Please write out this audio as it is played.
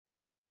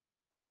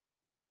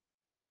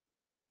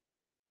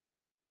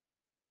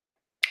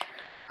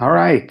All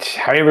right.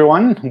 Hi,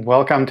 everyone.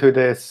 Welcome to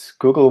this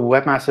Google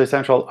Webmaster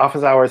Central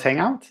Office Hours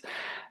Hangout.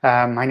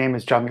 My name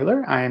is John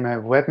Mueller. I'm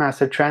a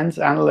Webmaster Trends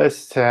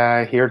Analyst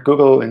here at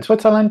Google in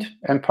Switzerland.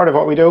 And part of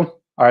what we do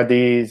are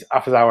these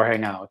Office Hour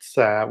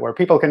Hangouts, where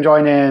people can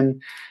join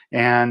in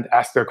and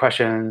ask their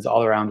questions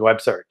all around web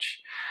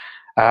search.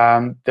 There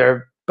are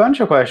a bunch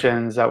of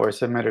questions that were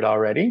submitted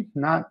already.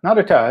 Not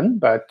a ton,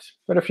 but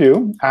a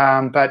few.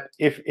 But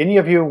if any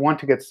of you want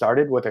to get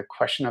started with a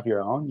question of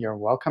your own, you're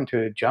welcome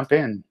to jump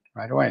in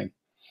right away.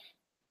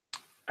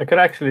 I could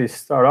actually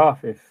start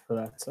off if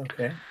that's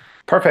OK.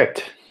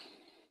 Perfect.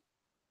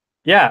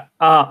 Yeah,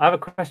 I have a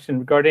question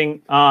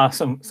regarding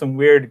some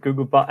weird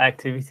Googlebot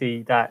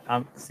activity that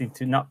seems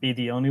to not be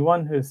the only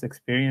one who's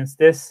experienced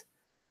this.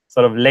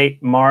 Sort of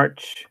late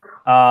March,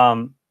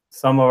 some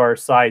of our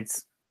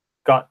sites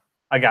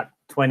I got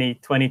 20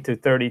 to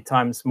 30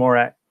 times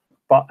more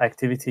bot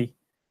activity.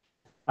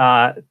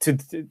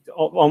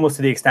 Almost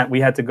to the extent we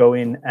had to go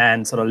in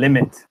and sort of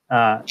limit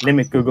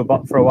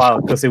Googlebot for a while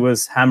because it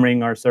was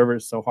hammering our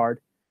servers so hard.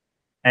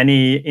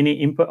 Any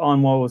input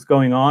on what was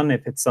going on?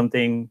 If it's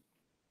something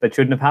that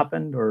shouldn't have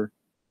happened, or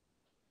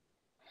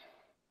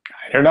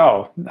I don't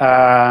know.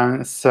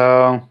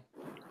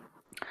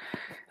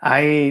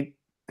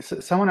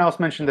 Someone else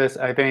mentioned this,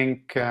 I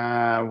think,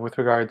 with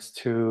regards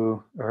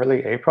to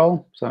early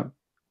April, so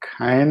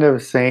kind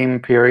of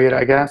same period,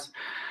 I guess.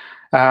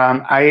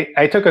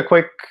 I took a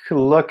quick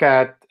look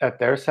at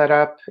their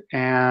setup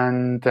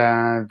and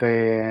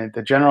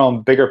the general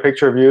bigger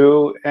picture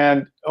view.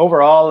 And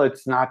overall,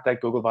 it's not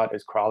that Googlebot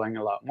is crawling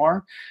a lot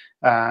more.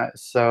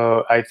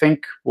 So I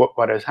think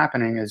what is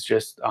happening is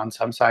just on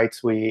some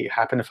sites, we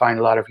happen to find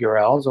a lot of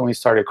URLs, and we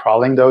started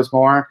crawling those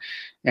more.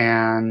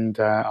 And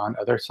on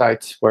other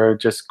sites, we're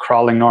just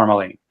crawling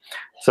normally.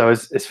 So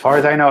as far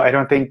as I know, I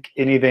don't think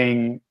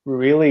anything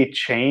really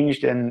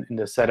changed in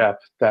the setup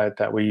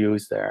that we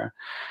use there.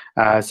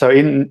 So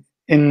in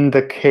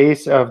the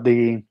case of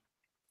the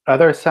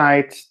other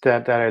sites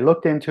that I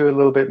looked into a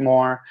little bit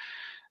more,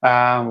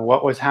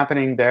 what was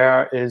happening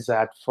there is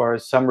that for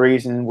some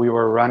reason we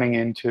were running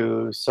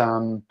into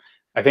some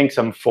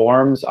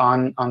forms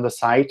on the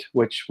site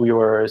which we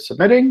were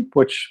submitting,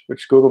 which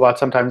Googlebot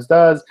sometimes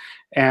does,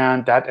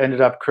 and that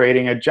ended up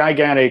creating a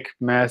gigantic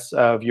mess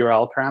of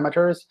URL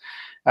parameters.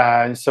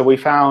 So we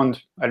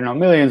found, I don't know,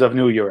 millions of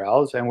new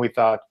URLs, and we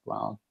thought,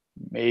 well,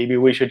 maybe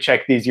we should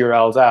check these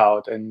URLs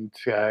out and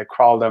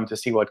crawl them to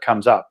see what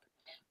comes up.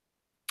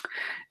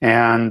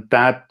 And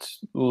that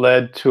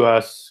led to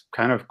us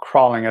kind of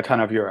crawling a ton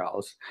of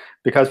URLs.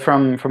 Because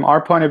from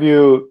our point of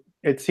view,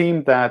 it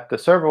seemed that the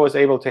server was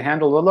able to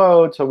handle the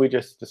load, so we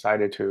just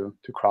decided to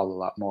crawl a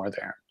lot more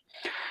there.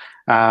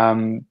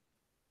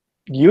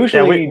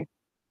 Usually, yeah,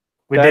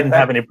 we didn't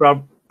have any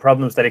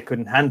problems that it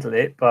couldn't handle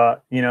it,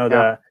 but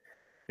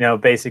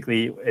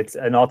basically it's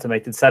an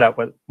automated setup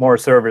where more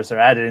servers are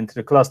added into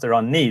the cluster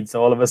on need.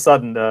 So all of a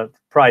sudden the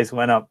price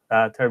went up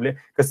terribly.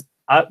 Because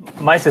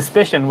my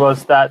suspicion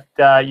was that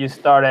you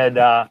started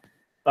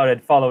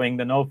following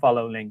the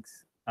no-follow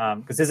links.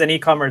 Because it's an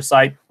e-commerce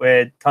site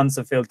with tons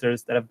of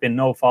filters that have been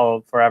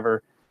no-follow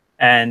forever.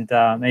 And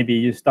maybe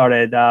you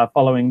started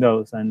following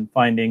those and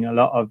finding a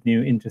lot of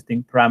new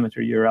interesting parameter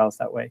URLs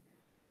that way.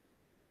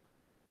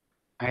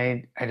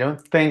 I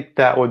don't think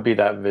that would be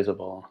that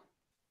visible.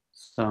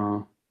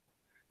 So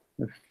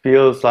it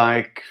feels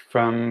like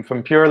from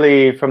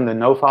purely from the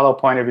no-follow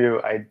point of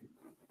view, I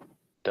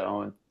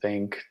don't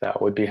think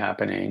that would be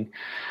happening.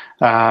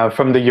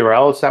 From the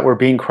URLs that were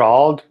being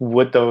crawled,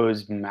 would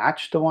those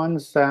match the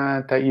ones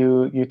that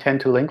you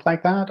tend to link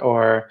like that?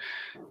 Or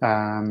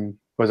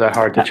was that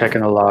hard to check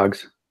in the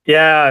logs?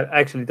 Yeah, I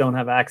actually don't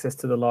have access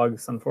to the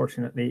logs,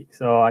 unfortunately,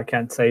 so I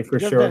can't say for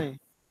sure.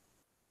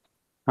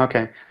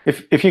 OK.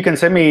 If you can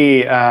send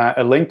me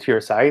a link to your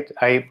site,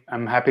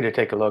 I'm happy to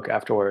take a look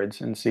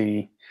afterwards and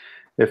see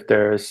if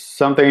there's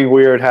something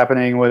weird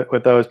happening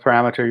with those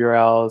parameter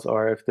URLs,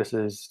 or if this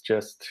is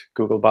just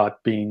Googlebot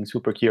being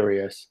super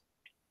curious.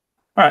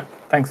 All right,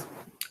 thanks.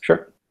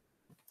 Sure.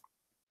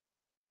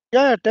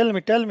 Yeah, tell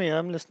me.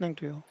 I'm listening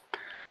to you.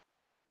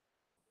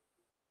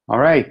 All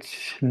right.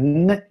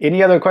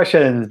 Any other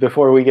questions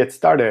before we get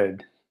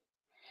started?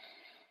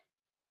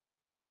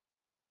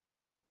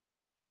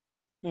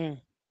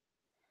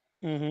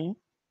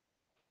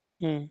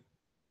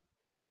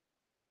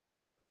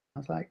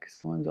 Sounds like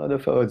someone's on the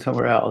phone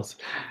somewhere else.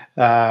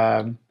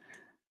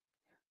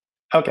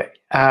 OK.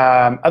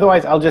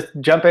 Otherwise, I'll just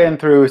jump in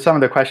through some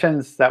of the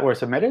questions that were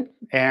submitted.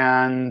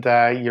 And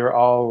you're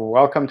all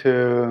welcome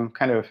to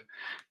kind of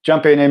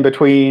jump in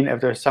between if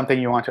there's something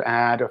you want to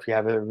add, or if you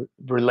have a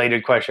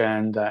related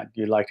question that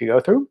you'd like to go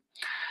through.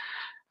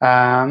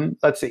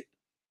 Let's see.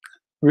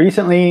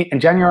 Recently, in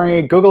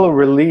January, Google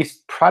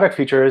released product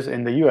features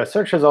in the US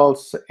search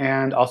results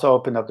and also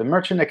opened up the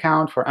merchant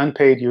account for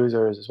unpaid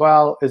users as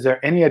well. Is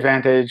there any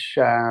advantage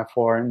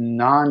for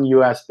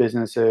non-US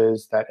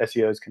businesses that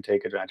SEOs can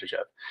take advantage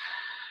of?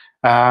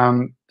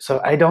 So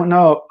I don't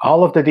know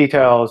all of the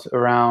details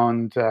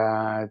around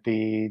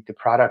the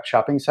product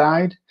shopping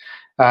side.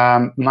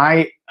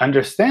 My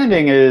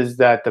understanding is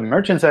that the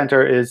Merchant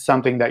Center is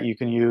something that you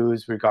can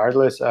use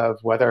regardless of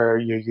whether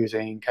you're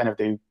using kind of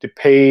the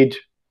paid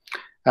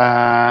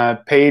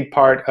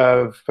part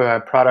of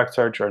product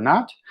search or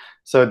not.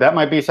 So that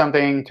might be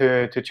something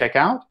to check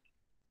out.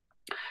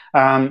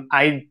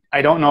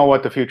 I don't know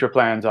what the future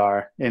plans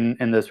are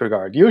in this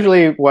regard.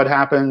 Usually what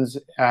happens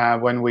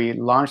when we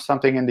launch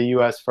something in the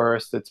US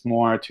first, it's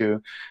more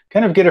to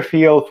kind of get a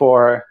feel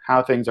for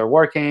how things are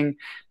working.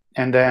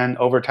 And then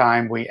over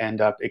time, we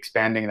end up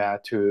expanding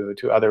that to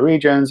other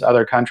regions,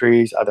 other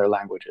countries, other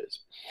languages.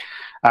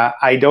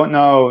 I don't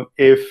know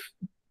if,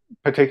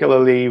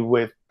 particularly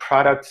with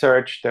product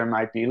search, there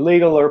might be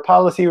legal or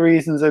policy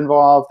reasons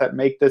involved that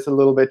make this a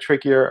little bit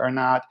trickier or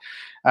not.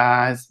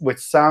 With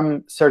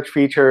some search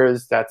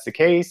features, that's the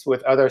case.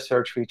 With other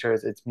search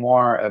features, it's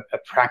more a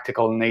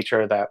practical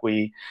nature that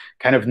we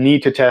kind of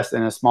need to test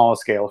in a small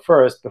scale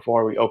first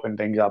before we open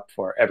things up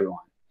for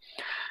everyone.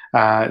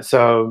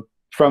 So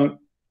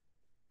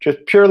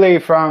just purely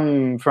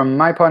from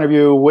my point of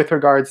view, with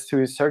regards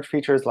to search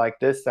features like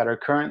this that are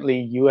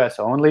currently US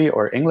only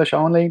or English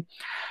only,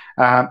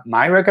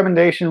 my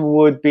recommendation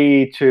would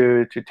be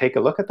to take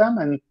a look at them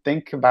and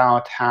think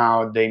about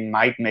how they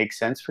might make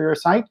sense for your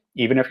site,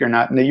 even if you're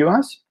not in the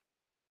US.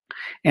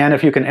 And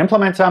if you can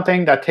implement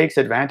something that takes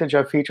advantage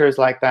of features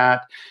like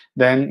that,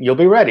 then you'll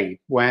be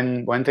ready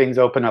when things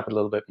open up a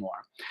little bit more.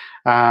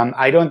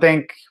 I don't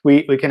think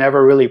we can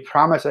ever really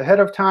promise ahead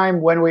of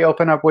time when we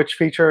open up which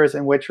features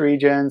in which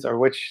regions or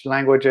which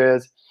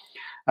languages.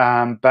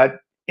 But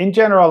in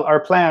general,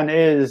 our plan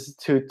is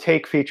to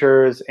take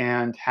features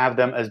and have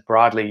them as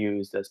broadly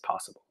used as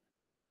possible.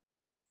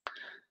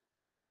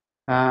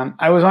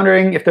 I was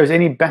wondering if there's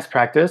any best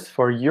practice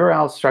for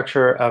URL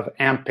structure of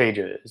AMP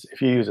pages.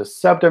 If you use a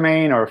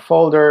subdomain or a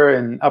folder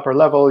in upper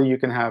level, you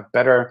can have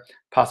better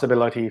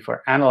possibility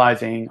for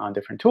analyzing on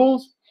different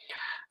tools.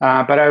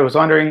 But I was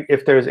wondering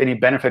if there's any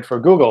benefit for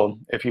Google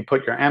if you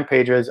put your AMP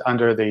pages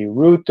under the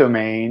root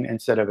domain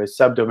instead of a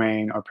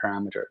subdomain or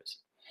parameters.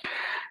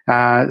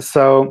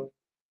 So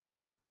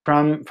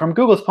from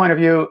Google's point of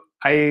view,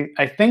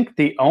 I think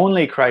the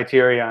only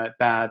criteria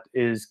that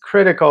is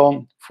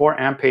critical for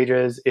AMP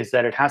pages is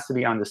that it has to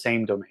be on the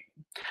same domain.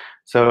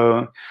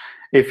 So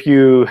if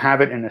you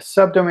have it in a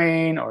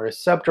subdomain or a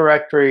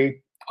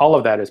subdirectory, all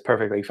of that is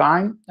perfectly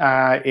fine.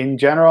 In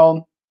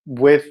general,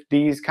 with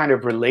these kind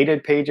of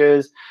related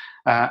pages,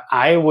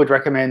 I would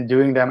recommend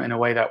doing them in a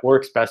way that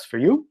works best for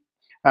you.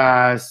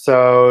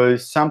 So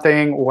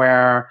something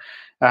where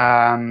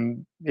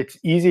it's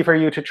easy for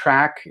you to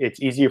track, it's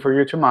easy for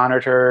you to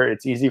monitor,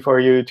 it's easy for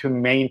you to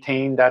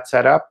maintain that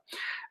setup.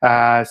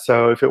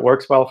 So if it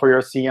works well for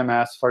your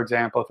CMS, for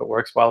example, if it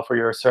works well for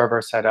your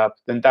server setup,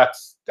 then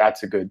that's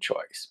a good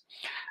choice.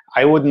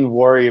 I wouldn't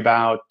worry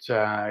about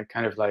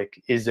kind of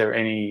like, is there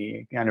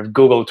any kind of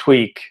Google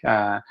tweak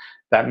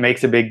that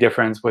makes a big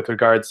difference with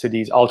regards to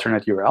these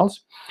alternate URLs.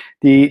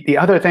 The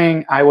other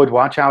thing I would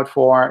watch out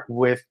for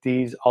with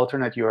these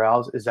alternate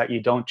URLs is that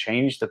you don't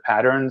change the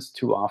patterns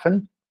too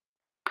often.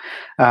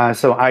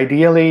 So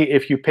ideally,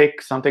 if you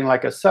pick something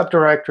like a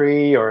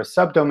subdirectory or a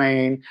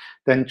subdomain,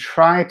 then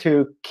try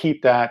to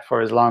keep that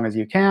for as long as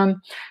you can.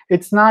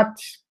 It's not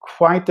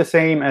quite the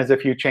same as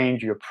if you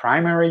change your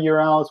primary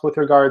URLs with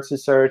regards to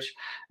search.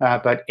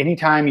 But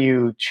anytime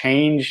you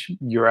change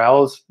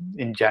URLs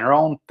in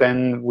general,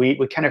 then we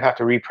kind of have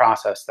to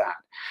reprocess that.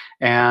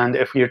 And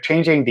if you're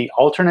changing the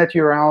alternate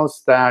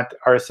URLs that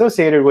are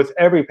associated with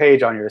every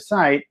page on your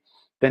site,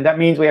 then that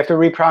means we have to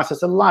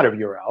reprocess a lot of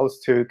URLs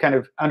to kind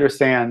of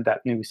understand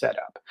that new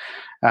setup.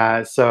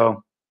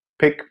 So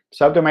pick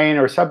subdomain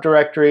or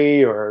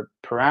subdirectory or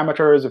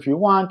parameters if you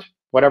want,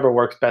 whatever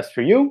works best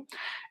for you.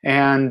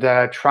 And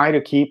try to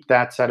keep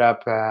that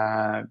setup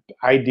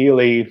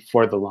ideally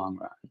for the long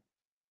run.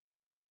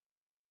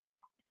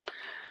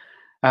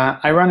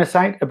 I run a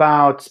site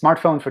about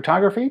smartphone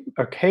photography.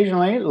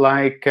 Occasionally,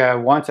 like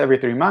once every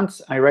 3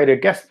 months, I write a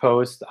guest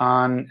post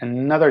on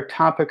another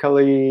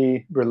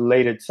topically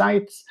related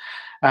sites.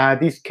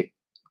 These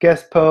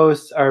guest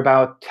posts are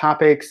about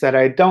topics that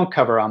I don't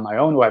cover on my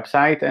own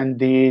website. And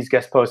these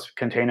guest posts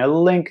contain a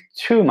link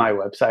to my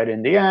website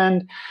in the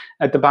end.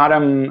 At the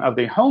bottom of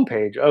the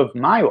homepage of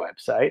my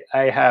website,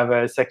 I have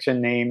a section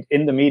named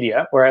In the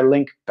Media, where I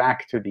link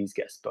back to these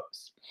guest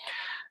posts.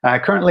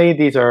 Currently,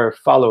 these are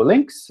follow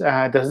links.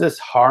 Does this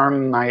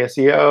harm my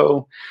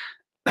SEO?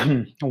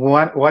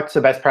 What's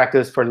the best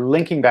practice for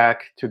linking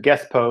back to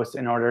guest posts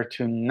in order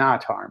to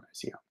not harm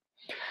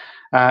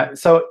SEO?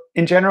 So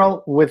in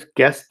general, with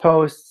guest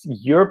posts,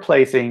 you're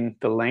placing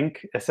the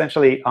link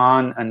essentially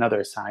on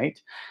another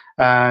site.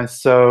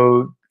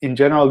 So in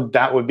general,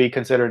 that would be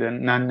considered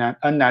an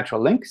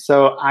unnatural link.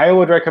 So I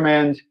would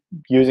recommend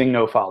using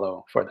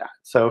nofollow for that.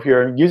 So if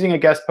you're using a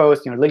guest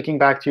post, you're linking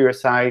back to your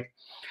site,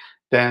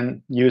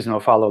 then use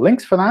nofollow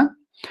links for that.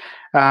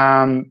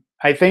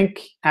 I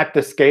think at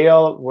the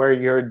scale where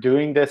you're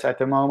doing this at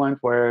the moment,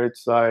 where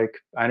it's like,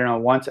 I don't know,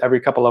 once every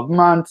couple of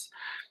months,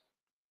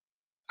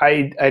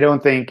 I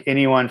don't think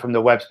anyone from the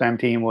web spam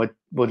team would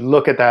would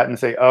look at that and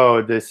say,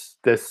 oh, this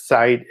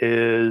site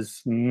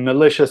is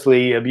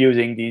maliciously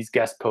abusing these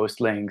guest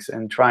post links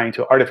and trying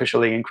to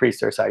artificially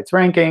increase their site's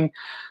ranking.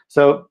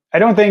 So I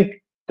don't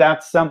think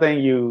that's something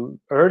you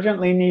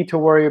urgently need to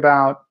worry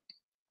about.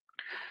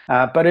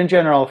 But in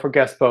general, for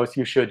guest posts,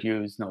 you should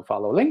use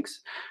nofollow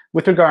links.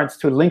 With regards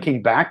to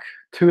linking back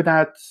to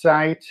that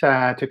site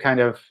to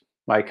kind of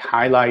like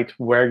highlight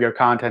where your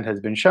content has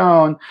been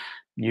shown,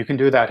 you can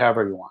do that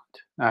however you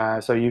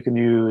want. So you can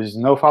use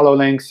nofollow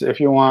links if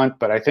you want,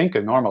 but I think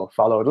a normal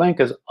followed link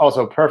is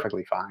also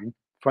perfectly fine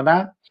for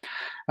that.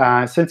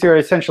 Since you're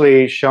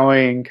essentially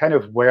showing kind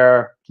of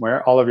where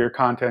all of your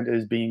content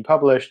is being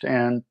published,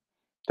 and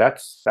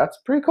that's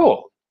pretty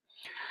cool.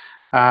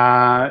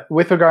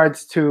 With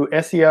regards to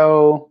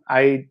SEO,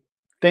 I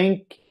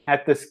think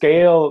at the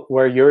scale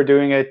where you're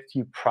doing it,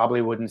 you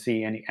probably wouldn't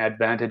see any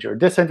advantage or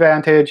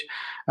disadvantage.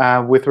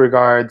 With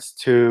regards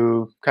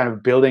to kind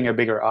of building a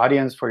bigger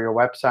audience for your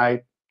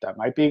website, that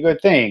might be a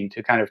good thing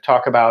to kind of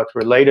talk about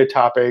related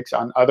topics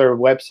on other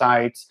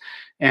websites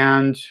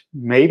and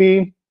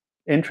maybe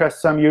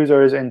interest some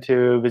users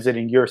into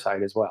visiting your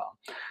site as well.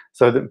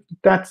 So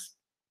that's,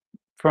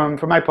 from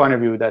my point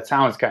of view, that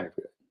sounds kind of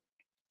good.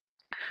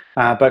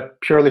 But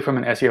purely from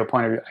an SEO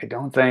point of view, I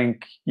don't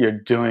think you're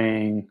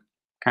doing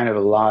kind of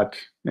a lot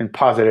in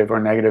positive or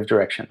negative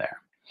direction there.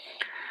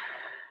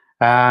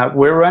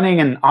 We're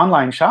running an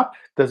online shop.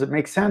 Does it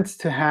make sense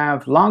to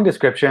have long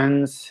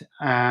descriptions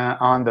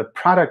on the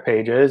product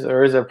pages,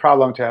 or is it a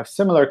problem to have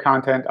similar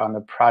content on the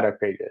product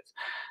pages?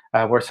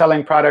 We're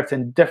selling products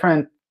in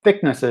different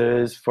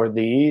thicknesses for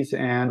these,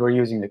 and we're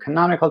using the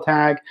canonical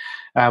tag.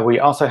 We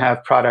also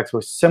have products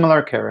with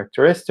similar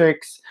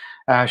characteristics.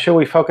 Should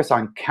we focus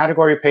on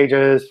category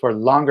pages for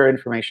longer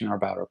information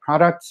about our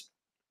products?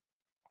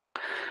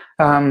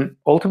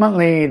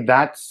 Ultimately,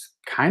 that's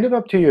kind of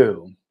up to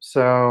you.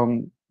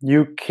 So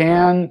you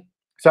can.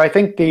 So I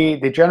think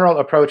the general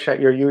approach that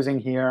you're using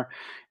here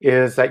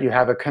is that you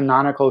have a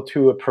canonical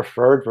to a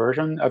preferred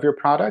version of your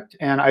product.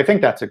 And I think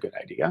that's a good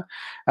idea,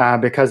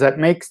 because that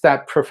makes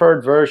that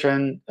preferred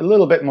version a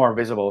little bit more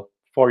visible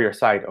for your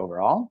site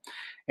overall.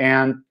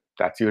 And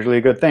that's usually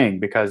a good thing,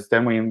 because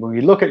then when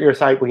we look at your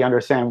site, we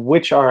understand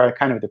which are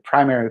kind of the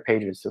primary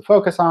pages to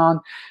focus on.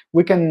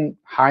 We can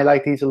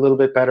highlight these a little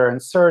bit better in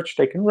search.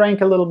 They can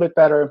rank a little bit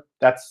better.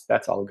 That's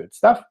all good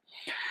stuff.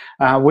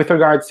 With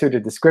regards to the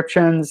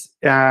descriptions,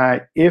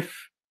 if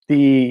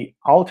the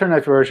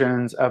alternate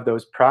versions of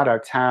those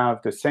products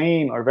have the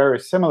same or very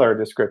similar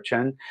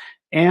description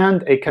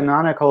and a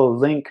canonical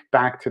link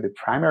back to the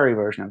primary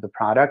version of the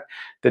product,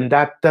 then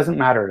that doesn't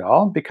matter at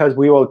all, because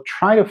we will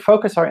try to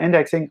focus our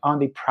indexing on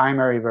the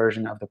primary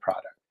version of the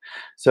product.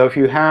 So if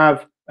you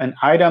have an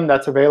item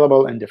that's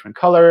available in different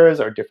colors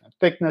or different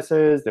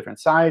thicknesses, different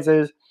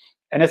sizes,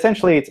 and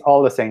essentially it's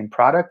all the same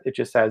product, it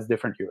just has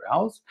different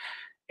URLs,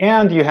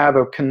 and you have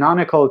a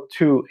canonical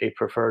to a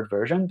preferred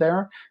version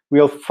there,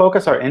 we'll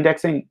focus our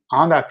indexing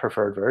on that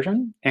preferred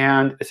version.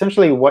 And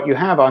essentially, what you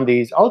have on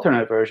these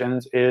alternate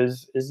versions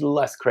is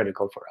less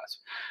critical for us.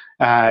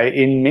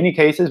 In many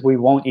cases, we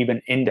won't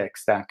even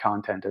index that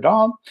content at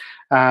all.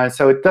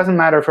 So it doesn't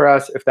matter for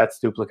us if that's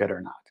duplicate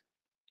or not.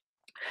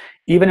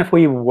 Even if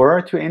we were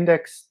to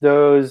index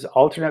those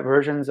alternate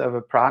versions of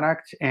a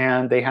product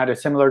and they had a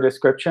similar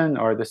description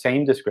or the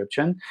same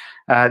description,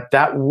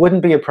 that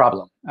wouldn't be a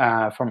problem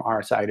from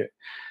our side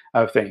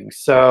of things.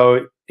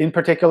 So in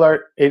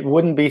particular, it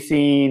wouldn't be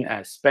seen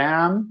as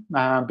spam,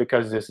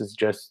 because this is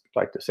just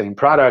like the same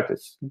product.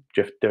 It's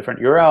just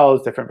different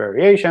URLs, different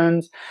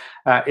variations.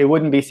 It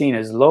wouldn't be seen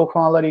as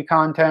low-quality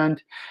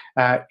content.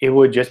 It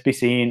would just be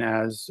seen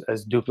as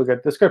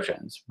duplicate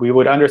descriptions. We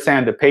would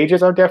understand the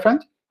pages are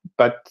different,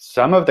 but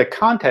some of the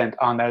content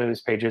on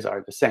those pages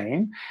are the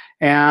same.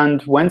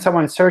 And when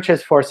someone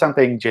searches for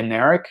something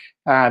generic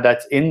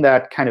that's in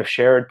that kind of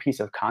shared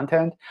piece of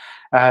content,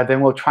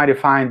 then we'll try to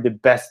find the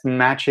best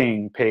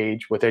matching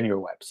page within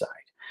your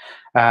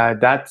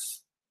website.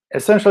 That's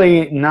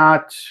essentially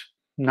not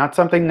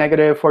something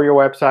negative for your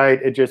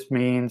website. It just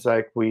means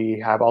like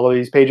we have all of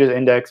these pages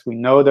indexed. We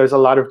know there's a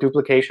lot of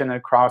duplication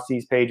across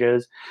these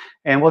pages,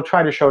 and we'll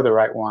try to show the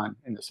right one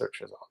in the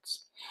search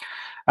results.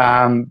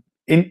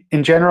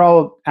 In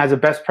general, as a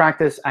best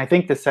practice, I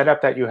think the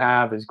setup that you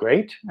have is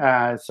great.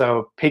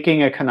 So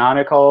picking a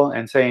canonical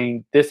and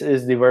saying, this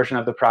is the version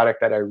of the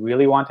product that I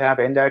really want to have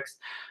indexed,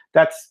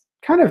 that's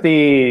kind of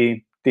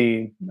the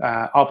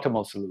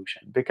optimal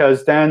solution,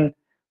 because then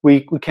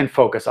we can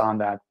focus on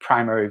that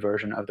primary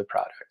version of the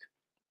product.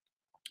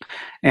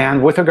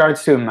 And with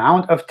regards to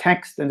amount of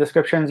text and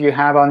descriptions you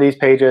have on these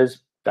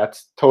pages,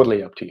 that's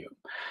totally up to you.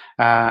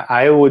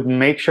 I would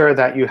make sure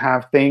that you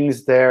have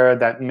things there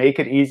that make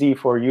it easy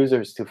for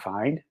users to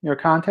find your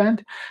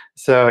content.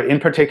 So in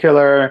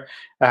particular,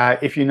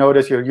 if you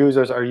notice your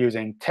users are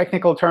using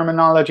technical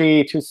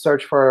terminology to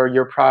search for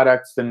your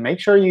products, then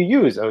make sure you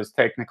use those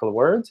technical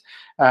words.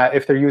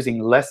 If they're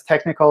using less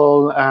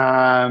technical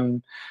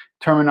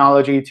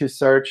terminology to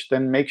search,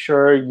 then make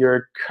sure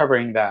you're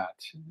covering that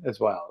as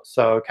well.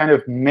 So kind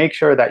of make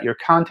sure that your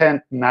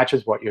content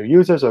matches what your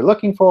users are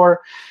looking for.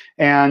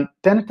 And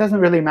then it doesn't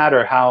really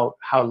matter how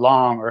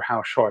long or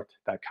how short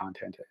that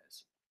content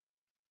is.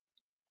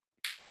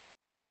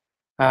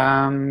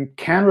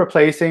 Can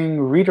replacing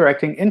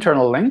redirecting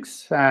internal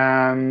links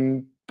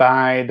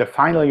by the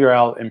final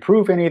URL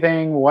improve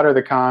anything? What are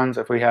the cons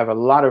if we have a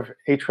lot of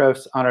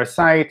hrefs on our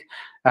site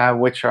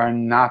which are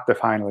not the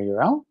final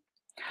URL?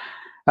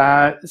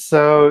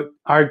 So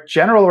our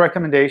general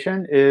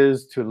recommendation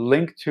is to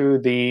link to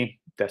the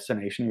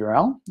destination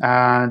URL.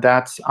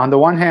 That's, on the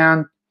one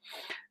hand,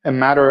 a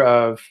matter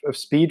of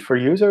speed for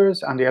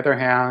users. On the other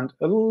hand,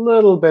 a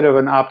little bit of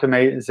an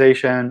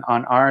optimization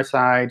on our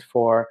side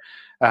for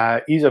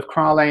ease of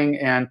crawling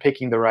and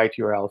picking the right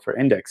URL for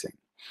indexing.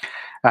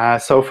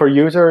 So for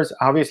users,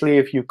 obviously,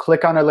 if you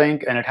click on a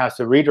link and it has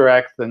to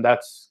redirect, then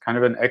that's kind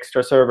of an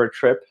extra server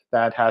trip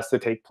that has to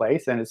take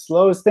place. And it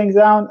slows things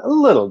down a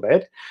little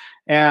bit.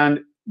 And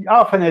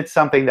often it's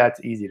something that's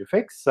easy to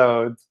fix.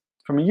 So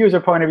from a user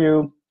point of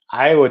view,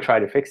 I would try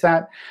to fix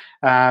that.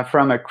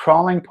 From a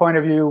crawling point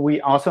of view,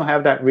 we also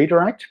have that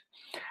redirect.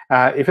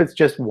 If it's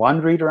just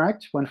one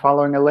redirect when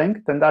following a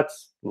link, then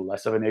that's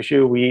less of an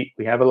issue. We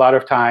have a lot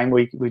of time.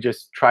 We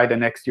just try the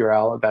next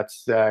URL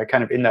that's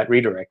kind of in that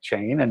redirect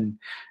chain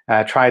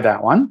and try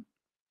that one.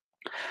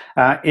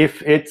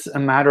 If it's a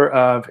matter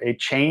of a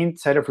chained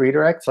set of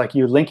redirects, like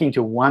you linking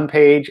to one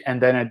page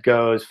and then it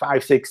goes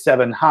 5, 6,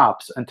 7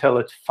 hops until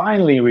it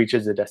finally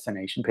reaches the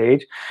destination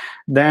page,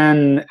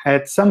 then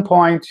at some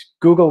point,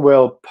 Google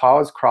will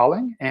pause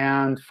crawling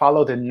and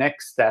follow the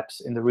next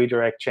steps in the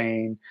redirect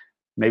chain,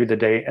 maybe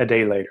a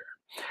day later.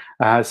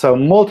 So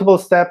multiple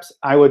steps,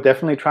 I would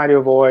definitely try to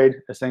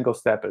avoid. A single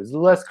step is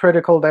less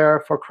critical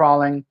there for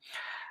crawling.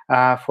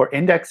 For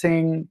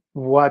indexing,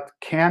 what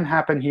can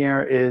happen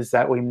here is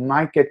that we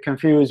might get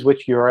confused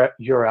which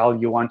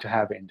URL you want to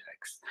have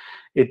indexed.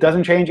 It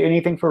doesn't change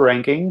anything for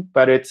ranking,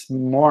 but it's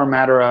more a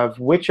matter of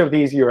which of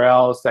these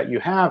URLs that you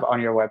have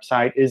on your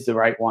website is the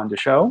right one to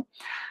show.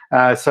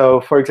 So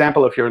for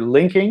example, if you're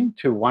linking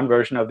to one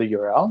version of the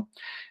URL,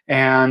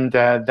 and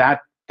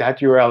that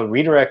URL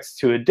redirects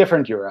to a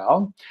different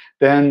URL,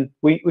 then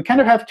we kind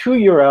of have two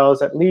URLs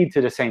that lead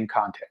to the same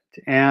content.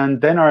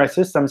 And then our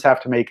systems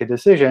have to make a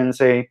decision,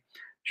 say,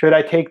 should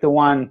I take the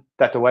one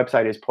that the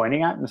website is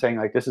pointing at and saying,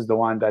 like, this is the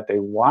one that they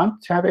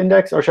want to have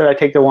indexed, or should I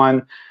take the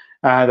one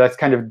that's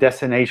kind of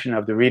destination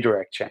of the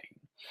redirect chain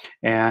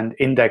and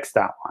index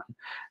that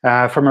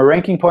one? From a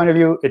ranking point of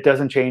view, it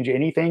doesn't change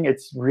anything.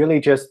 It's really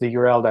just the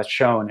URL that's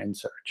shown in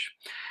search.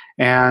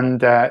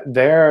 And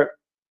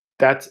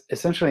that's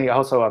essentially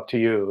also up to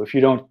you. If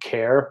you don't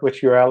care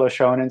which URL is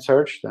shown in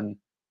search, then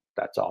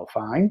that's all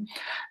fine.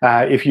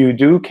 If you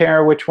do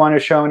care which one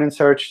is shown in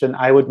search, then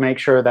I would make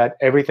sure that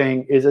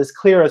everything is as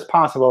clear as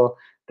possible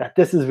that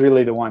this is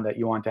really the one that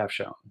you want to have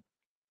shown.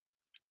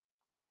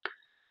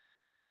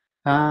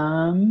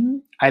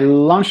 I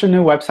launched a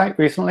new website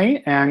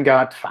recently and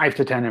got 5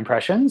 to 10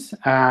 impressions.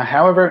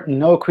 However,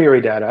 no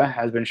query data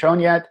has been shown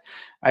yet.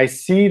 I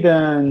see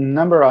the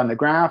number on the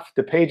graph,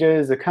 the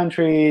pages, the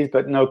countries,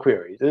 but no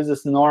queries. Is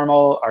this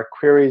normal? Are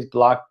queries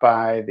blocked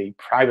by the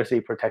privacy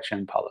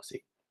protection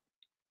policy?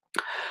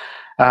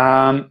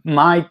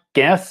 My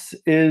guess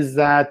is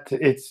that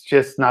it's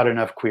just not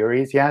enough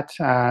queries yet.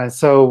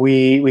 So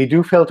we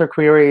do filter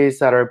queries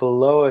that are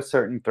below a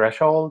certain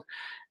threshold.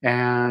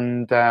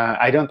 And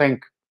I don't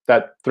think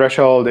that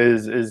threshold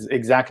is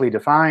exactly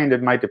defined.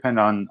 It might depend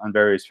on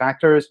various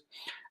factors.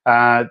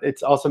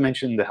 It's also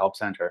mentioned in the Help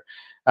Center.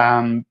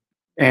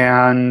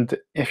 And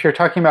if you're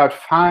talking about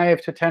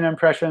 5 to 10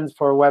 impressions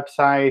for a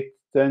website,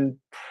 then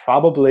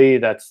probably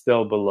that's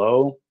still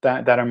below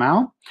that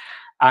amount.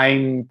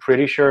 I'm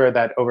pretty sure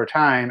that over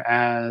time,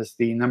 as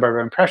the number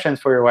of impressions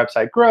for your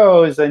website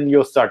grows, then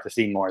you'll start to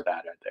see more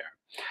data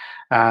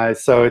there.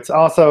 So it's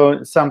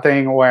also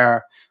something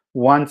where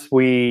once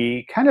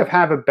we kind of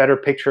have a better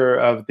picture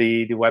of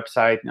the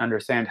website and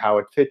understand how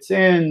it fits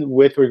in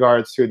with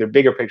regards to the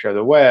bigger picture of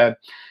the web,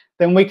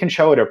 then we can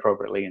show it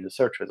appropriately in the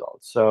search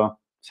results. So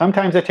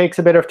sometimes it takes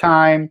a bit of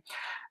time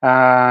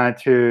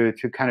to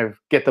kind of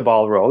get the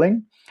ball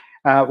rolling.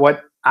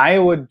 What I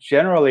would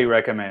generally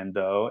recommend,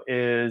 though,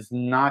 is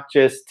not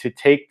just to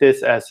take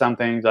this as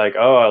something like,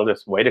 oh, I'll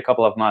just wait a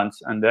couple of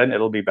months and then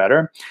it'll be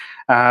better,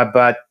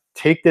 but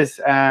take this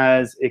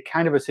as a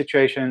kind of a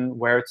situation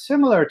where it's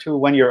similar to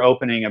when you're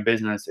opening a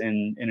business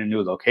in a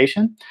new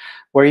location,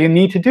 where you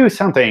need to do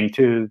something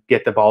to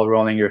get the ball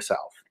rolling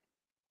yourself.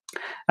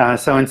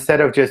 So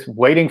instead of just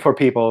waiting for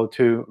people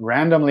to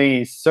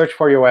randomly search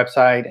for your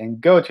website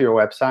and go to your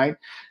website,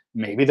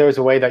 maybe there's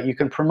a way that you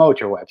can promote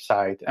your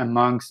website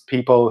amongst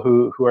people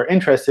who are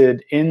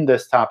interested in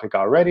this topic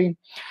already.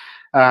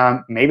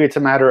 Maybe it's a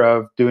matter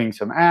of doing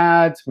some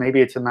ads. Maybe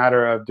it's a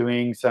matter of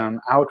doing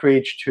some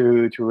outreach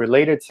to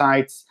related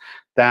sites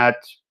that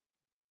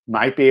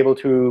might be able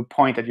to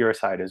point at your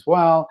site as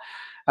well.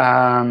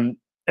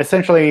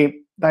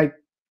 Essentially, like,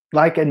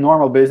 like a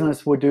normal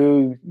business would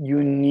do,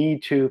 you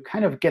need to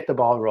kind of get the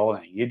ball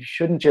rolling. You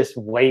shouldn't just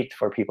wait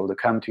for people to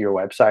come to your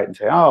website and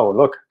say, oh,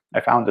 look, I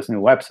found this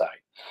new website.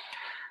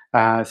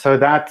 So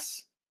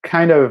that's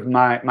kind of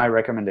my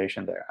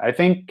recommendation there. I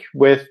think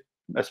with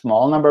a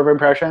small number of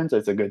impressions,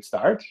 it's a good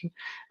start.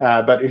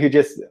 But if you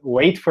just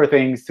wait for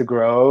things to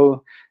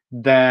grow,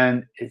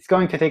 then it's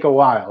going to take a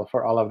while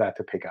for all of that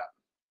to pick up.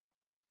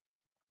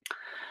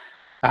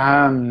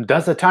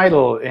 Does the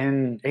title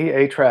in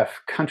Ahref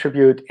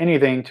contribute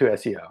anything to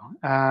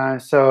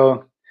SEO?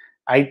 So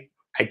I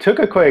took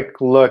a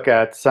quick look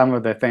at some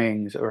of the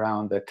things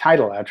around the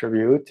title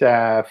attribute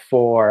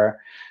for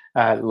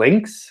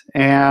links,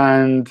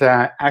 and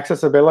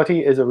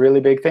accessibility is a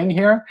really big thing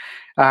here.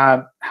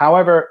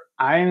 However,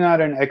 I'm not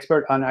an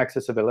expert on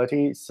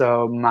accessibility,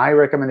 so my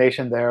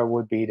recommendation there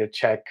would be to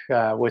check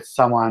with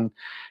someone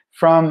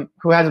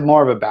who has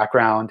more of a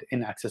background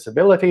in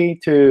accessibility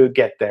to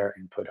get their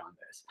input on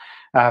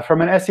this.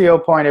 From an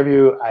SEO point of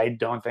view, I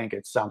don't think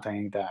it's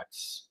something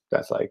that's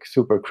like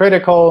super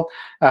critical.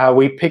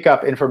 We pick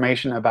up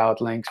information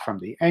about links from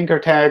the anchor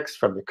text,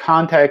 from the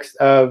context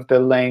of the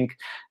link.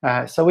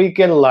 So we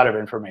get a lot of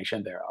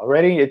information there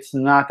already. It's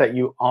not that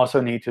you also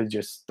need to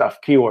just stuff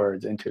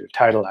keywords into the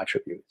title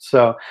attribute.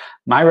 So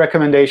my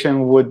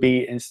recommendation would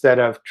be, instead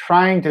of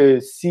trying to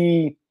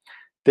see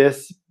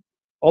this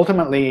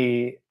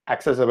ultimately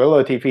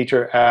accessibility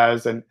feature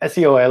as an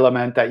SEO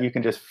element that you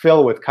can just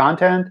fill with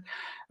content,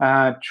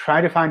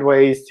 try to find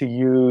ways to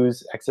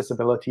use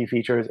accessibility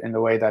features in the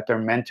way that they're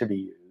meant to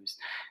be used.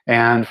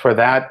 And for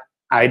that,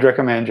 I'd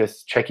recommend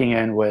just checking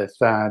in with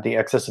the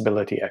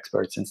accessibility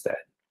experts instead.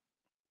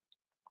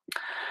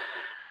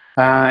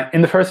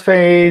 In the first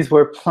phase,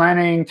 we're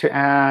planning to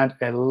add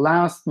a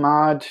last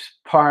mod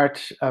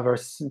part of our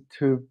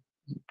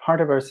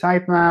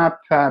sitemap,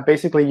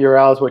 basically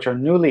URLs which are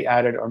newly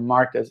added or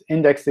marked as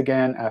indexed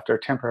again after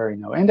temporary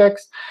no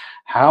index.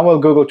 How will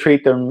Google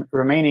treat the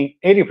remaining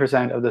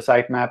 80% of the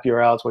sitemap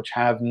URLs which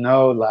have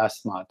no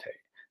last mod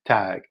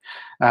tag?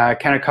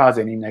 Can it cause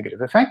any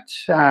negative effect?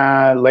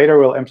 Later,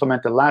 we'll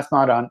implement the last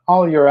mod on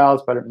all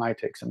URLs, but it might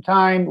take some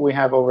time. We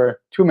have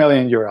over 2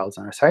 million URLs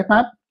on our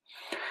sitemap.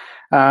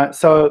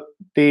 So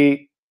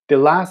the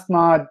last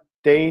mod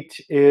date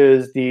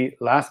is the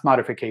last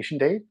modification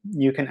date.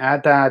 You can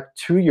add that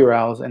to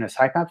URLs in a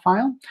sitemap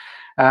file.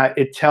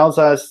 It tells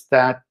us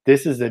that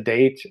this is the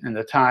date and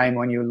the time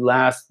when you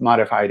last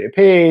modified a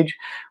page,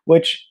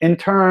 which in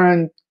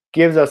turn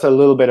gives us a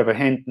little bit of a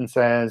hint and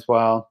says,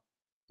 well,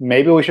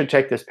 maybe we should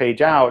check this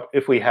page out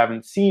if we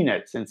haven't seen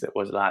it since it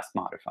was last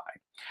modified.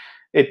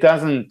 It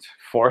doesn't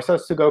force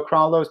us to go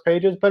crawl those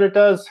pages, but it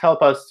does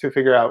help us to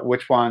figure out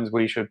which ones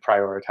we should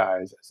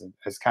prioritize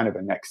as kind of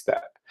a next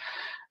step.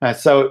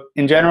 So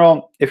in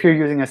general, if you're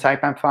using a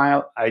sitemap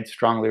file, I'd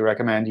strongly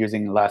recommend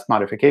using the last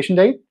modification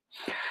date.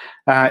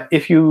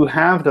 If you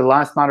have the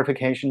last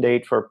modification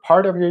date for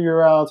part of your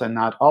URLs and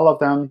not all of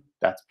them,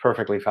 that's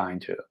perfectly fine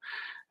too.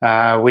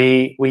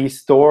 We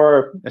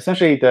store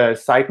essentially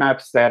the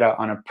sitemaps data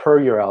on a per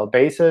URL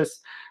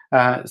basis.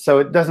 So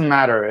it doesn't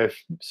matter if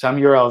some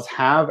URLs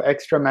have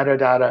extra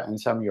metadata and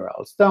some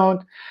URLs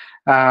don't.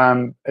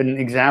 An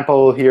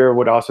example here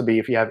would also be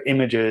if you have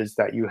images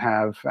that you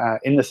have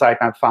in the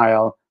sitemap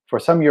file for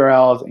some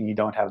URLs and you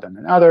don't have them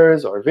in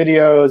others, or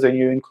videos and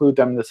you include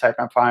them in the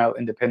sitemap file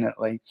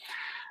independently.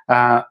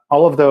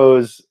 All of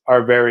those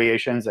are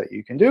variations that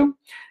you can do.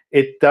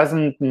 It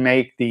doesn't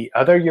make the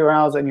other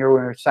URLs in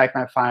your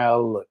sitemap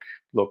file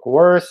look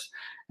worse.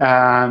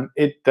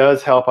 It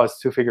does help us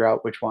to figure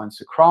out which ones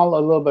to crawl a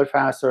little bit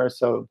faster.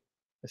 So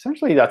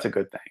essentially, that's a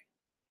good thing.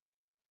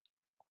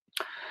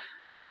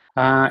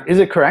 Is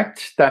it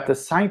correct that the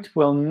site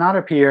will not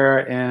appear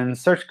in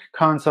Search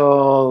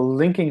Console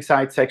linking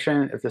site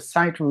section if the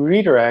site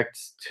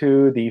redirects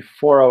to the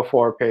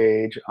 404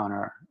 page on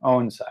our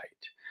own site?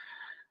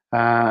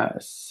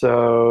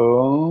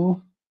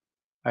 So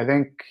I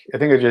think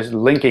it's just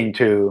linking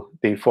to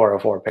the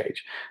 404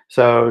 page.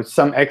 So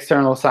some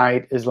external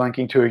site is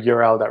linking to a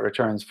URL that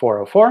returns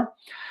 404.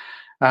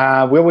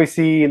 Will we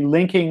see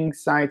linking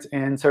sites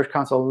in Search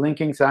Console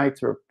linking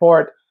sites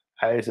report?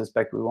 I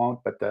suspect we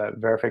won't, but the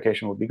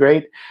verification would be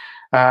great.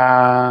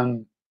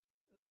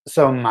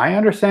 So my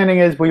understanding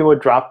is we would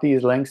drop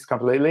these links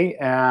completely.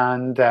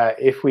 And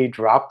if we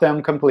drop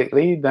them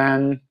completely,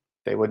 then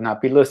they would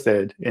not be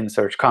listed in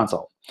Search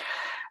Console.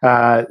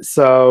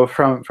 So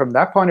from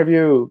that point of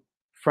view,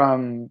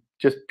 from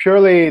just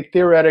purely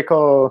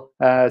theoretical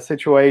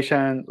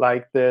situation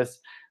like this,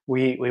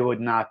 we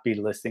would not be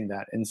listing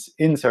that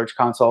in Search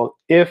Console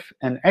if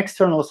an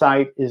external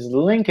site is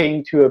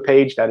linking to a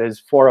page that is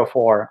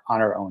 404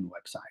 on our own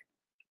website.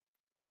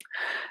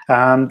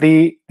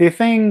 The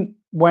thing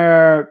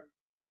where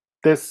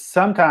this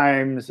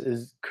sometimes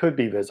could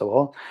be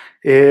visible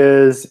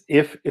is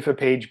if a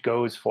page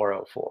goes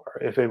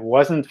 404. If it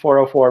wasn't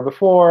 404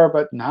 before,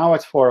 but now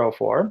it's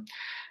 404,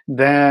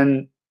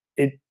 then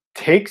it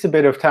takes a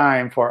bit of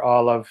time for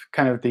all of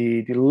kind of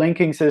the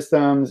linking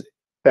systems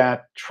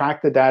that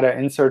track the data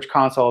in Search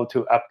Console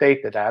to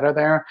update the data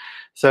there.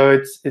 So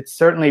it's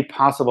certainly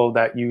possible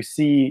that you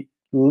see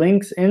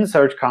links in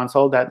Search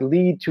Console that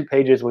lead to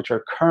pages which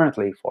are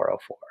currently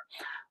 404.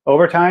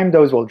 Over time,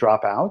 those will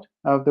drop out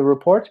of the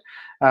report.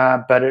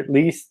 But at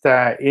least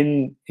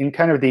in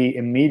kind of the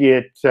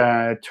immediate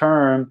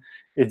term,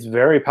 it's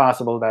very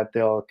possible that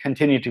they'll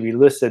continue to be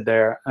listed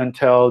there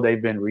until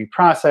they've been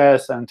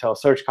reprocessed, until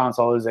Search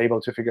Console is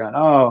able to figure out,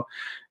 oh,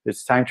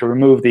 it's time to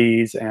remove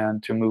these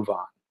and to move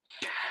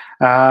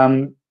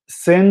on.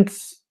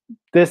 Since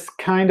this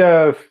kind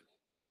of,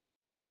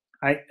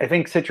 I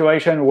think,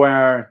 situation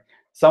where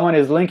someone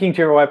is linking to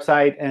your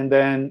website and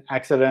then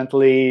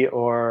accidentally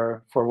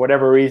or for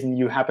whatever reason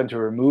you happen to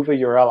remove a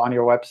URL on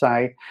your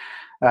website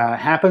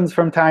happens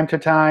from time to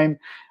time,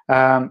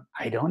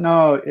 I don't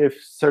know if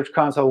Search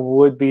Console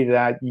would be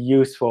that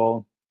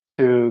useful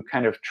to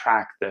kind of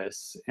track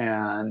this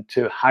and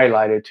to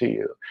highlight it to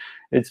you.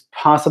 It's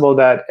possible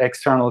that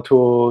external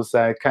tools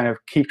that kind of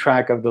keep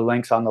track of the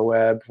links on the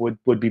web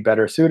would be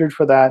better suited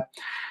for that.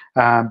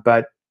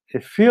 But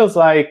it feels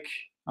like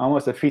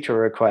almost a feature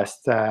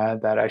request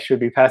that I should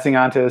be passing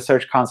on to the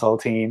Search Console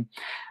team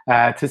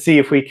to see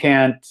if we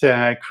can't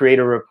create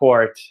a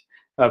report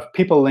of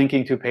people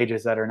linking to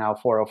pages that are now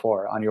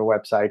 404 on your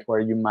website, where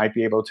you might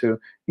be able to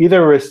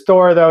either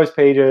restore those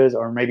pages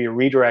or maybe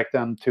redirect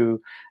them to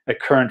a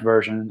current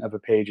version of a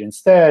page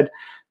instead,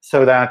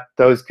 so that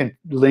those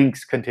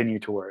links continue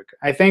to work.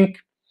 I think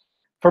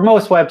for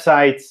most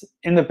websites,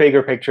 in the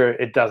bigger picture,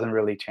 it doesn't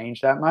really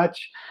change that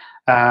much.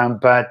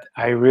 But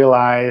I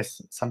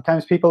realize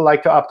sometimes people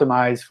like to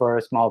optimize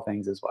for small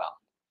things as well.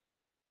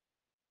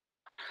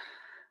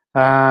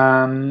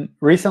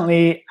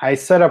 Recently, I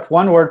set up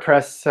one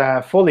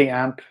WordPress fully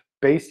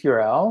AMP-based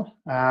URL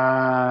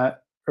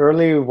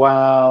early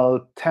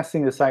while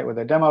testing the site with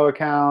a demo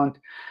account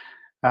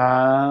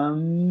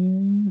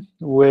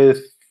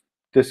with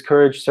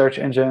discouraged search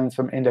engines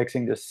from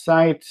indexing the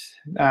site.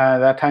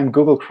 That time,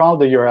 Google crawled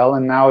the URL,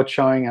 and now it's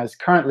showing as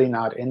currently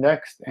not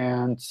indexed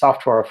and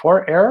soft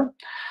 404 error.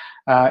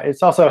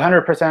 It's also a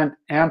 100%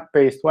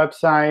 AMP-based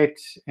website,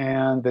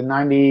 and the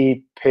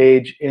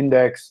 90-page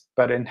index,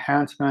 but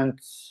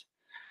enhancements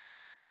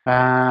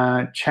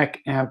check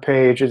AMP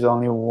page is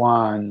only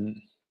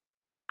 1.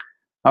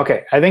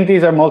 OK, I think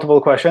these are multiple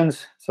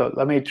questions. So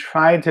let me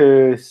try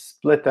to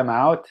split them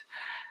out.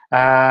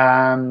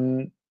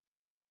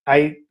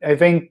 I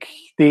think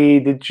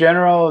the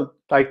general,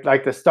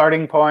 like the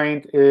starting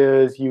point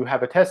is you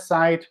have a test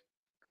site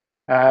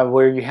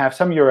where you have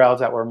some URLs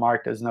that were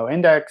marked as no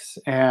index,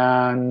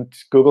 and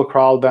Google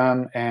crawled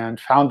them and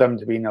found them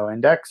to be no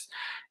index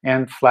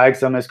and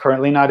flags them as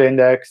currently not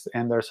indexed,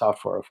 and they're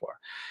soft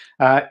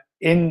 404.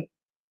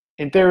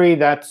 In theory,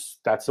 that's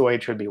the way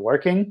it should be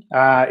working.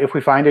 If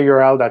we find a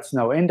URL that's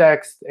no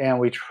indexed and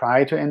we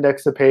try to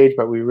index the page,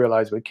 but we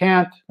realize we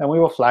can't, then we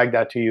will flag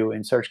that to you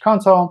in Search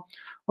Console,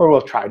 or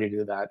we'll try to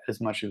do that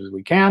as much as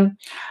we can.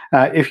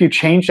 If you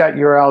change that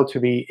URL to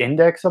be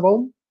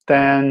indexable,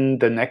 then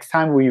the next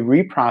time we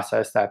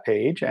reprocess that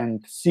page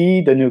and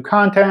see the new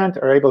content,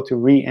 or able to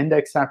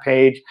re-index that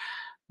page,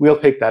 we'll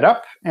pick that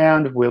up,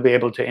 and we'll be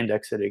able to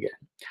index it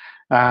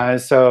again.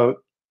 So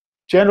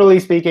generally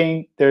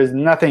speaking, there's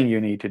nothing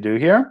you need to do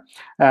here.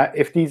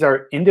 If these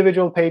are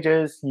individual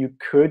pages, you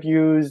could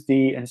use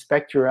the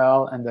inspect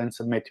URL and then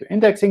submit to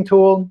indexing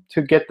tool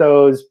to get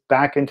those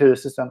back into the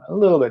system a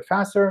little bit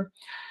faster.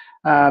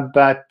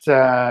 But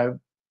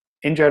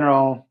in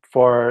general,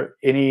 for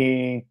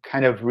any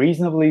kind of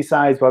reasonably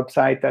sized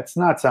website, that's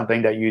not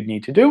something that you'd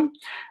need to do.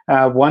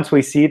 Once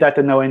we see that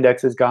the no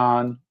index is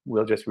gone,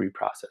 we'll just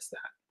reprocess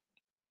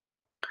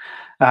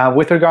that.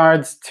 With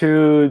regards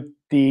to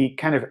the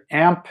kind of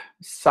AMP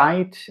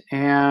site,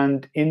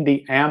 and in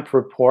the AMP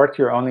report,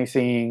 you're only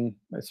seeing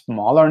a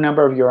smaller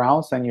number of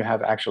URLs than you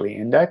have actually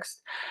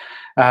indexed.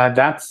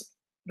 That's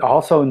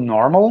also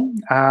normal.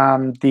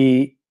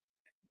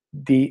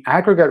 The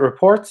aggregate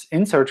reports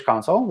in Search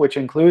Console, which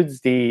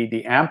includes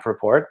the AMP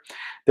report,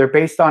 they're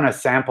based on a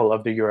sample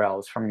of the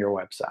URLs from your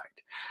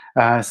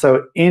website.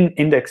 So in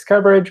index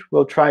coverage,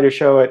 we'll try to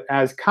show it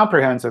as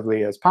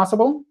comprehensively as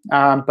possible.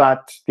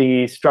 But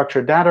the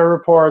structured data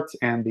reports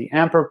and the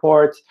AMP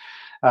reports,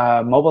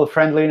 mobile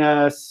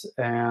friendliness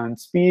and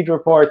speed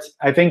reports,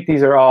 I think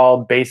these are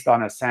all based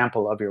on a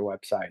sample of your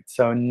website,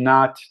 so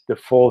not the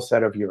full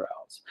set of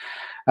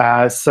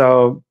URLs.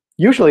 So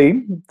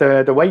usually,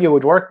 the way you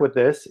would work with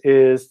this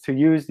is to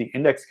use the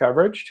index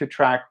coverage to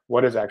track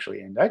what is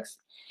actually indexed,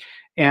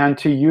 and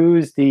to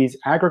use these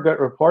aggregate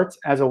reports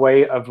as a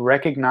way of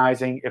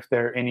recognizing if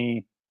there are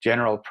any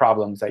general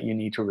problems that you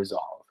need to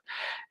resolve.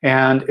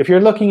 And if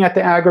you're looking at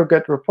the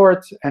aggregate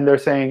reports and they're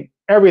saying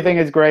everything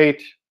is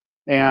great,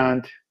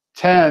 and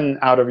 10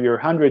 out of your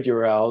 100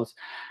 URLs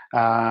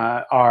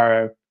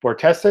were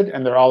tested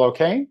and they're all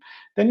OK,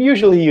 then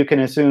usually you can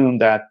assume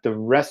that the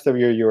rest of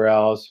your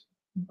URLs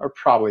are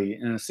probably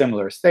in a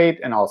similar state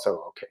and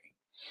also OK.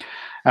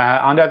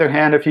 On the other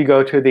hand, if you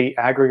go to the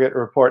aggregate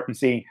report and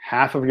see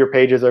half of your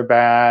pages are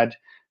bad,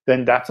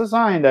 then that's a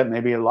sign that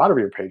maybe a lot of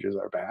your pages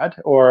are bad.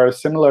 Or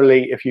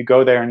similarly, if you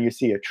go there and you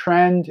see a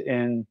trend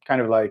in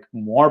kind of like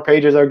more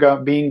pages are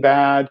being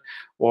bad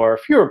or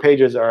fewer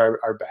pages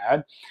are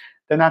bad,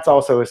 then that's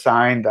also a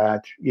sign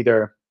that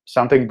either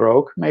something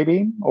broke,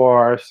 maybe,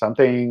 or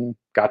something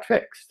got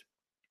fixed.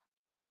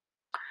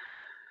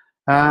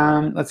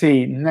 Let's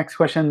see. Next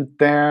question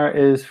there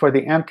is for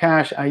the AMP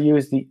cache. I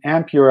use the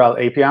AMP URL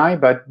API,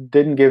 but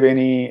didn't give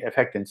any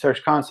effect in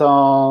Search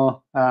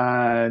Console.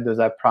 Does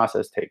that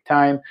process take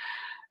time?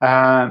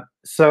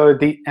 So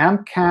the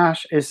AMP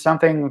cache is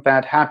something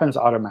that happens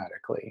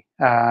automatically.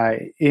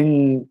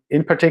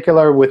 In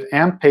particular, with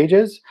AMP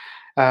pages,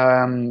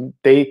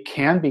 they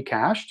can be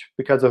cached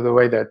because of the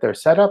way that they're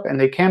set up, and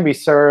they can be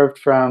served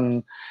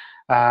from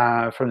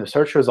the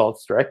search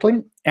results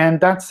directly.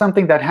 And that's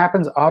something that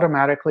happens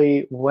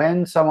automatically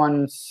when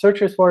someone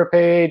searches for a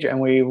page and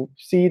we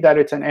see that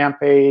it's an AMP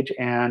page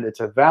and it's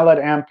a valid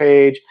AMP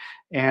page,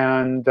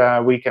 and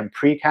we can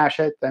pre-cache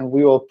it, then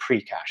we will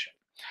pre-cache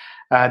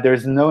it.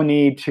 There's no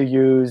need to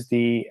use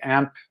the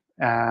AMP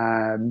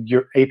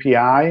your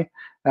API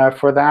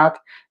for that.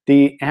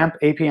 The AMP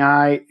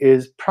API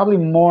is probably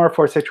more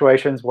for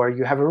situations where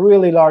you have a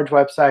really large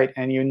website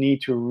and you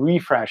need to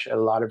refresh a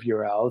lot of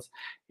URLs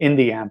in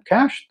the AMP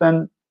cache.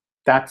 Then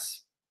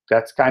that's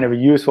kind of a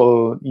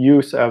useful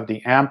use of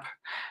the AMP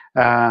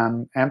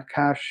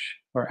cache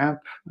or AMP.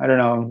 I don't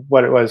know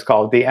what it was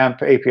called, the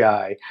AMP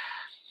API.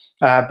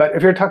 But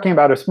if you're talking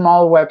about a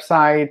small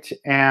website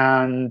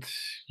and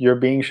you're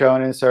being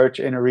shown in search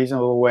in a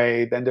reasonable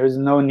way, then there's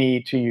no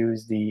need to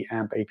use the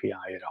AMP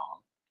API at all.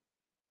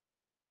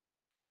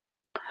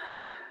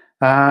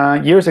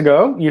 Years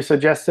ago, you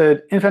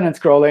suggested infinite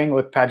scrolling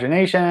with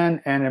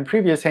pagination. And in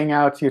previous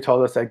Hangouts, you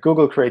told us that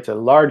Google creates a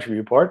large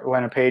viewport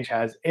when a page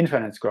has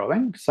infinite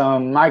scrolling. So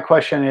my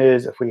question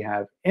is, if we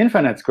have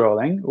infinite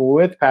scrolling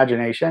with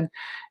pagination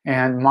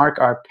and mark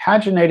our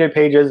paginated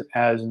pages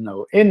as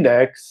no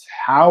index,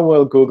 how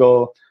will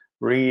Google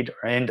read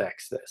or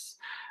index this?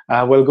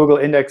 Will Google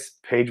index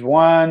page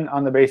 1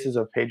 on the basis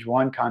of page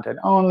 1 content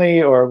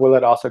only, or will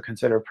it also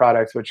consider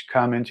products which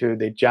come into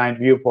the giant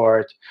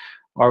viewport?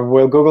 Or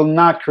will Google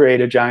not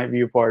create a giant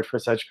viewport for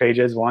such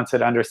pages once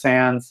it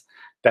understands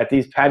that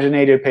these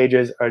paginated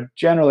pages are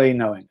generally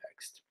no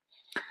indexed?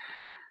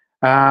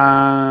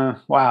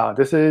 Wow,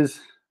 this is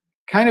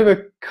kind of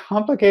a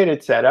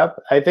complicated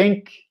setup. I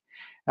think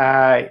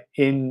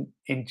in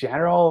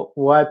general,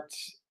 what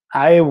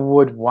I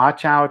would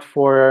watch out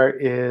for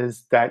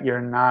is that you're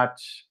not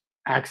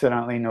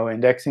accidentally no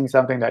indexing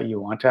something that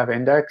you want to have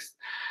indexed.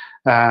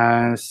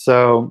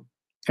 So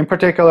in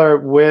particular,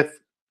 with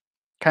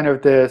kind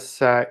of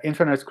this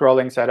infinite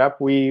scrolling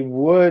setup, we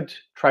would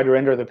try to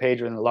render the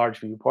page in a large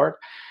viewport.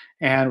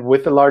 And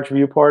with the large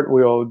viewport,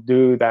 we'll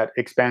do that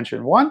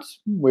expansion once.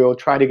 We'll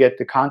try to get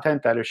the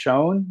content that is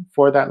shown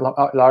for that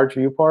large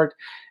viewport,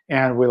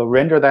 and we'll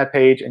render that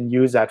page and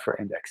use that for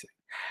indexing.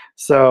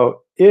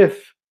 So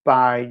if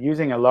by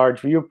using a large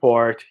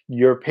viewport,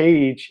 your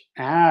page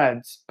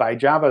adds by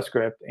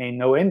JavaScript a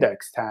no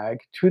index tag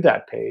to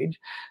that page,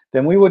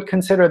 then we would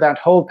consider that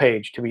whole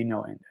page to be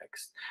no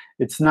indexed.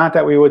 It's not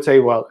that we would say,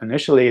 well,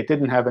 initially it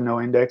didn't have a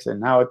no index, and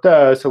now it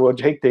does, so we'll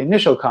take the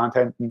initial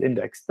content and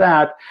index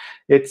that.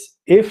 It's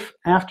if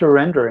after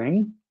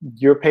rendering,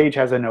 your page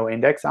has a no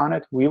index on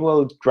it, we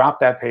will drop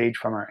that page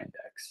from our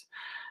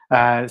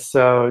index.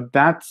 So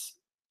that's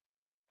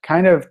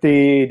kind of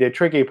the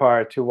tricky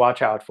part to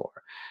watch out for.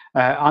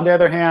 On the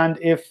other hand,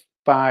 if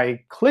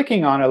by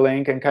clicking on a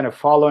link and kind of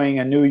following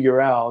a new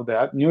URL,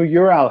 that new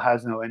URL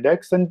has no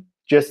index, then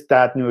just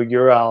that new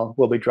URL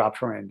will be dropped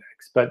from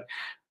index. But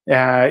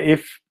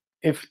if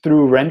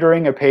through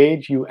rendering a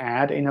page you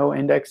add a no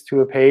index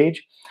to a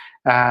page,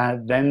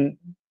 then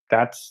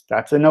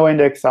that's a no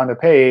index on the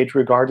page,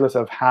 regardless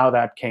of how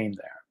that came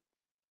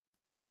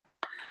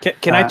there.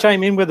 Can I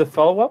chime in with a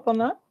follow-up on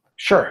that?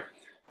 Sure.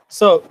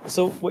 So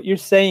what you're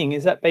saying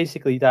is that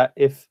basically that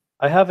if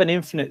I have an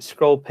infinite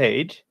scroll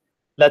page,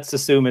 let's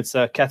assume it's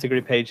a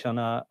category page on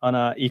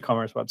a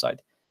e-commerce website.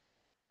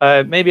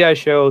 Maybe I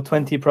show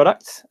 20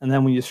 products, and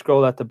then when you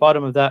scroll at the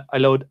bottom of that, I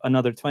load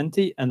another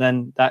 20, and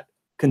then that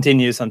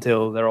continues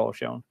until they're all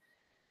shown.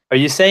 Are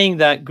you saying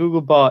that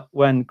Googlebot,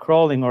 when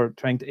crawling or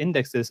trying to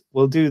index this,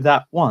 will do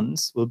that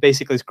once, will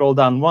basically scroll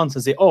down once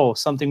and say, oh,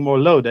 something more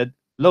loaded,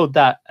 load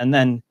that, and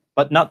then,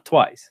 but not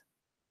twice?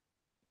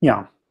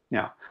 Yeah.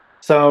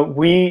 So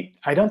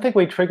I don't think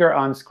we trigger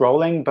on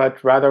scrolling,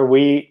 but rather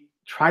we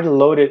try to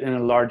load it in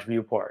a large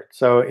viewport.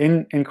 So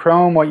in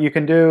Chrome, what you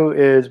can do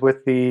is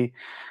with the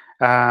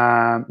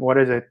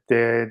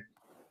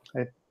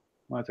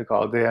what's it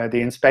called? The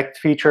inspect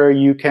feature,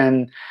 you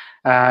can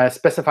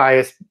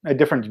specify a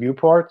different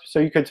viewport. So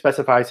you could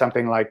specify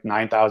something like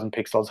 9,000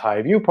 pixels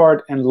high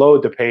viewport and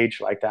load the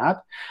page like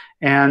that.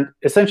 And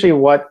essentially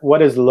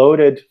what is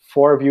loaded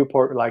for a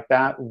viewport like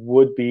that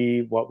would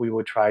be what we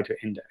would try to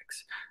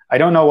index. I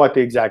don't know what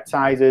the exact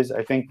size is.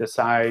 I think the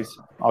size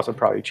also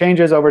probably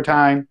changes over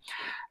time.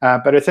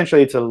 But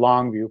essentially, it's a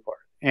long viewport.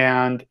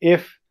 And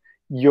if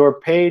your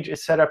page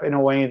is set up in a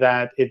way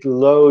that it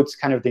loads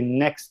kind of the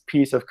next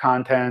piece of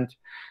content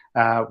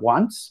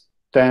once,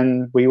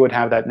 then we would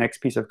have that next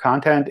piece of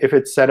content. If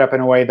it's set up in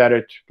a way that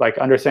it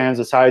understands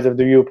the size of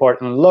the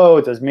viewport and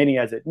loads as many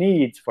as it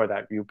needs for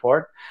that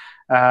viewport,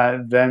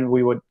 then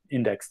we would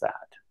index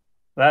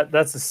that.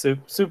 That's a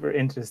super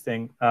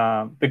interesting,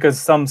 because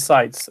some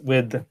sites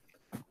with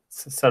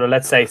sort of,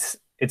 let's say,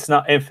 it's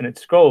not infinite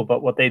scroll,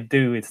 but what they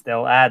do is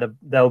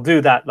they'll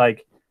do that,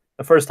 like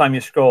the first time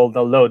you scroll,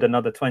 they'll load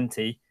another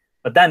 20,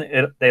 but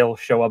then they'll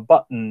show a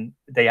button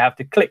they have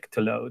to click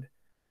to load,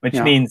 which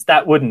means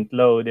that wouldn't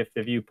load if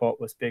the viewport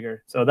was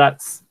bigger. So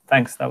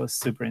thanks, that was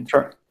super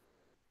interesting.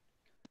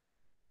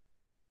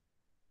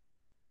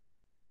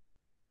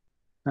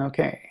 Sure.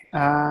 OK.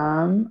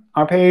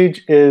 Our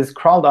page is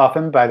crawled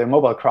often by the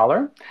mobile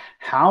crawler.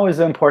 How is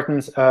the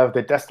importance of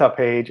the desktop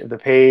page if the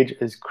page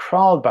is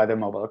crawled by the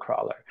mobile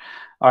crawler?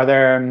 Are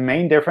there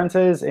main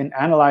differences in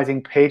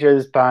analyzing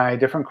pages by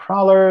different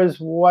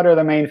crawlers? What are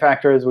the main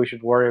factors we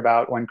should worry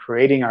about when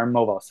creating our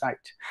mobile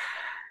site?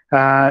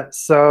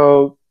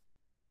 So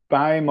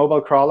by mobile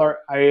crawler,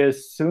 I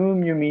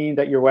assume you mean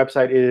that your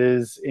website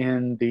is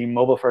in the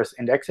mobile-first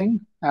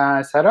indexing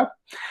setup.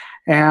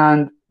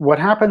 And what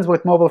happens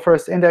with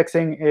mobile-first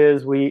indexing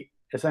is we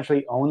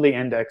essentially only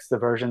index the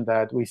version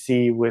that we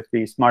see with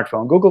the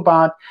smartphone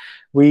Googlebot.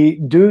 We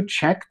do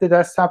check the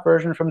desktop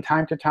version from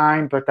time to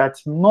time, but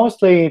that's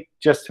mostly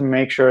just to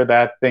make sure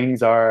that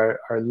things are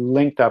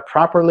linked up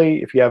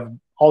properly. If you have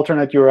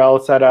alternate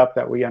URL set up,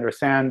 that we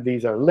understand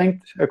these are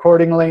linked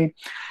accordingly.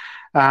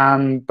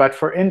 But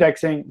for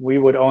indexing, we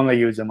would only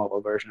use the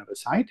mobile version of the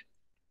site.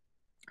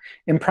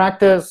 In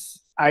practice,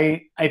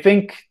 I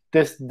think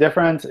this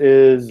difference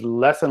is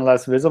less and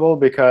less visible,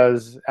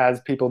 because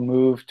as people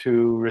move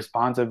to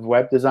responsive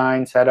web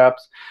design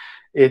setups,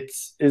 it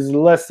is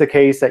less the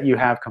case that you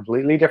have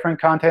completely different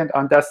content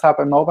on desktop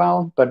and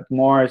mobile, but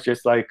more it's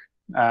just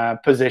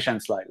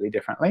positioned slightly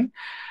differently.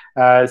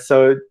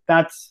 So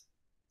that's,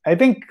 I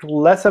think,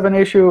 less of an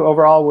issue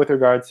overall with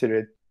regards to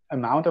the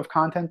amount of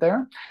content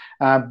there.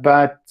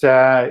 But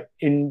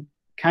in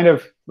kind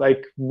of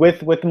with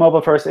the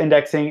mobile-first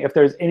indexing, if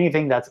there's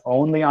anything that's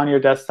only on your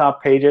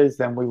desktop pages,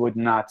 then we would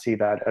not see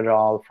that at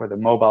all for the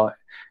mobile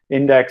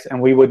index,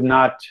 and we would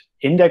not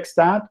index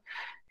that.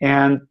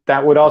 And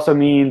that would also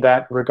mean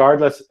that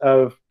regardless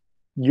of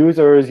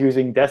users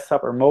using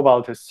desktop or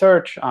mobile to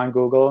search on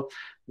Google,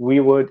 we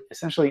would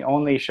essentially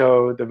only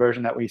show the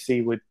version that we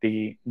see with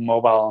the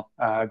mobile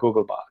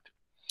Googlebot.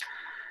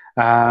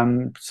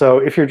 So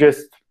if you're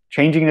just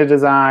changing the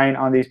design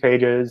on these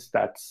pages,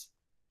 that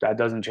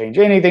doesn't change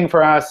anything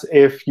for us.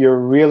 If you're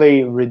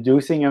really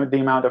reducing the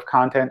amount of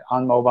content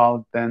on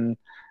mobile, then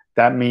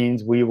that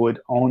means we would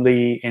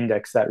only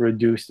index that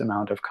reduced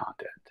amount of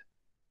content.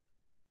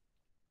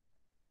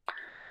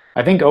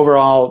 I think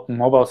overall,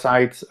 mobile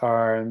sites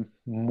are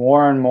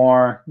more and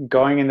more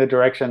going in the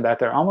direction that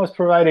they're almost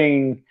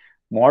providing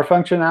more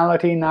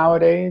functionality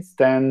nowadays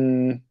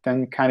than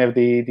kind of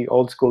the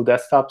old school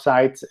desktop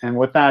sites. And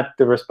with that,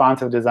 the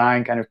responsive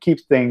design kind of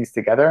keeps things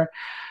together.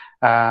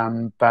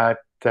 I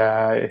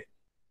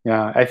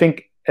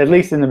think at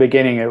least in the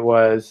beginning, it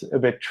was a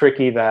bit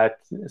tricky that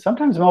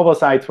sometimes mobile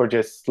sites were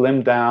just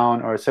slimmed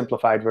down or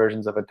simplified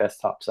versions of a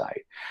desktop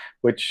site,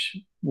 which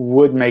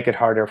would make it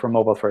harder for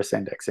mobile-first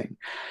indexing.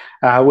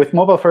 With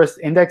mobile-first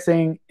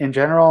indexing in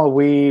general,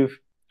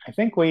 I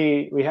think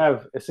we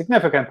have a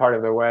significant part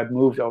of the web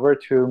moved over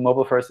to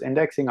mobile-first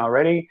indexing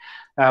already.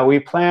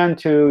 We plan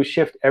to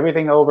shift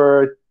everything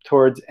over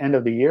towards end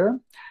of the year.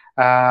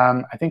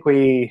 I think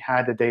we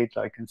had a date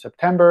in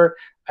September.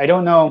 I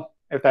don't know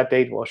if that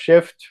date will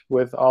shift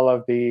with all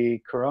of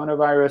the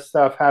coronavirus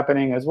stuff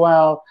happening as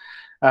well.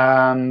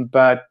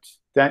 But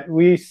that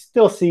we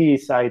still see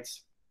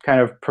sites kind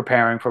of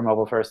preparing for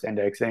mobile-first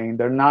indexing.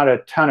 There are not a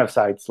ton of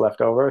sites left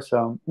over,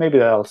 so maybe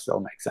that'll still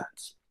make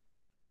sense.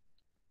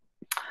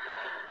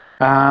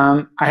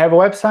 I have a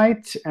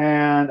website,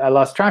 and I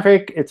lost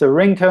traffic. It's a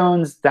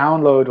ringtones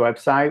download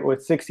website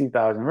with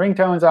 60,000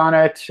 ringtones on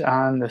it.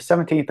 On the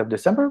 17th of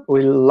December,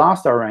 we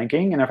lost our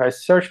ranking. And if I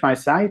search my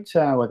site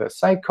with a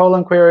site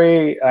colon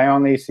query, I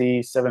only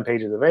see 7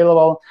 pages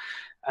available.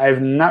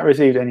 I've not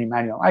received any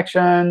manual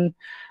action.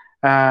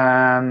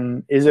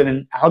 Is it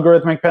an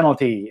algorithmic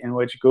penalty in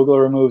which Google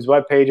removes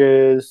web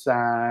pages?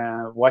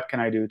 What can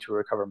I do to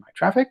recover my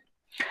traffic?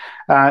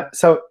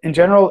 So in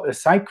general, a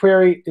site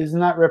query is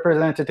not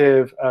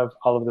representative of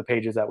all of the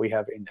pages that we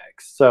have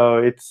indexed. So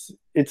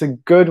it's a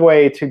good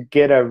way to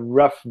get a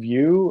rough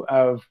view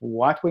of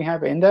what we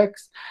have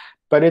indexed,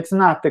 but it's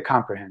not the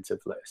comprehensive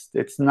list.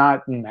 It's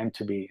not meant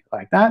to be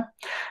like that.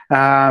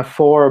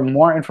 For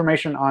more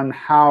information on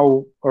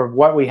how or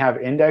what we have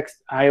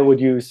indexed, I would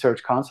use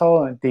Search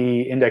Console,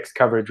 the index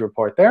coverage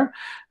report there.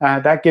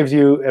 That gives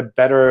you a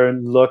better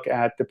look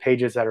at the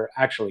pages that are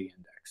actually indexed.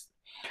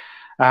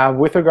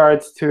 With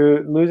regards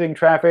to losing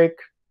traffic,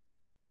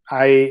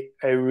 I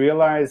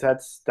realize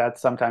that's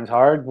sometimes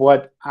hard.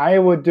 What I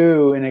would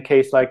do in a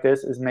case like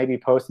this is maybe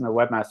post in the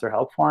Webmaster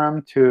Help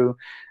Forum to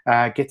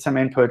get some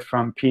input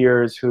from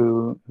peers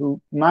who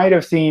might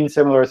have seen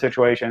similar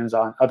situations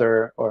on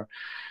other or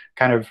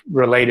kind of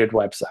related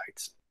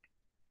websites.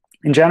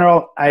 In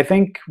general, I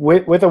think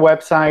with a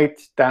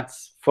website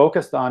that's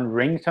focused on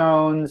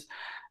ringtones,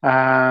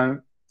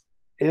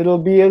 it'll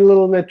be a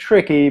little bit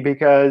tricky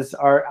because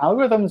our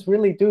algorithms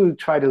really do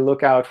try to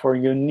look out for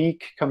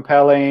unique,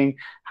 compelling,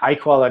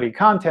 high-quality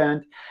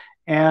content.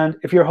 And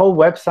if your whole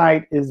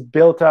website is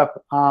built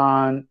up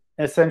on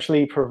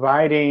essentially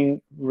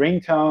providing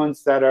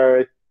ringtones that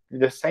are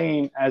the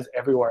same as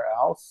everywhere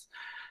else,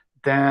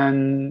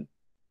 then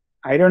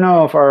I don't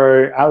know if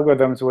our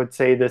algorithms would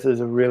say this is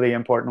a really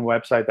important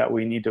website that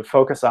we need to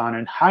focus on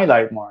and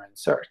highlight more in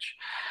search.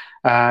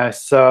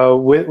 So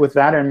with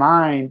that in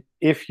mind,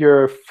 if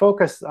you're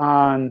focused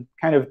on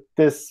kind of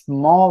this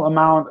small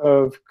amount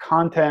of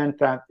content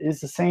that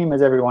is the same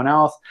as everyone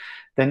else,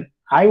 then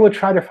I would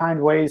try to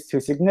find ways to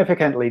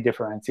significantly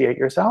differentiate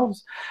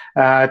yourselves,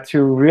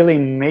 to really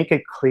make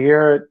it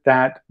clear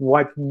that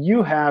what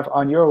you have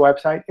on your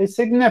website is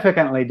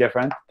significantly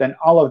different than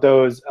all of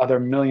those other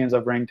millions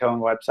of ringtone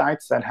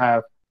websites that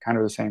have kind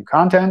of the same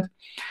content.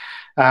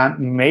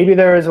 Maybe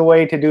there is a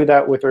way to do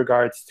that with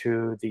regards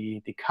to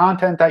the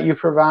content that you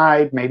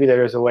provide. Maybe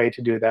there is a way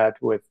to do that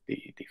with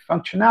the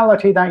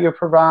functionality that you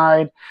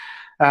provide.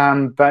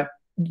 But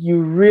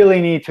you really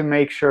need to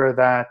make sure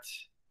that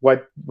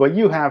what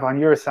you have on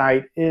your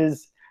site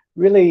is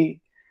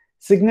really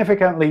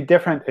significantly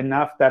different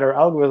enough that our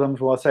algorithms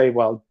will say,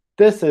 well,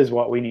 this is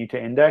what we need to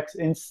index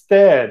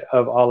instead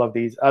of all of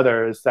these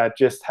others that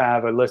just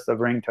have a list of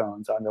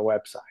ringtones on the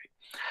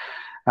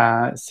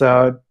website.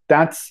 So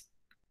that's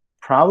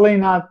probably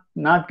not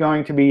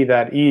going to be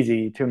that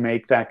easy to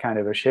make that kind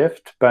of a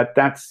shift, but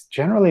that's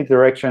generally the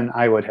direction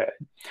I would head.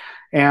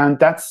 And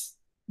that's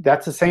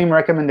the same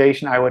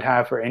recommendation I would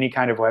have for any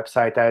kind of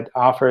website that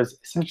offers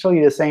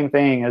essentially the same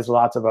thing as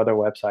lots of other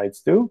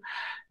websites do.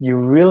 You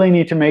really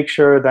need to make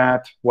sure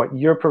that what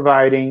you're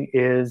providing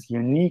is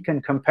unique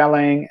and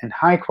compelling and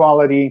high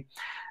quality,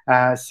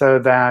 so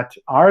that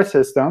our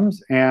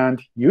systems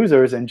and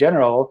users in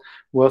general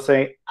will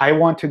say, I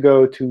want to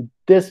go to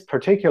this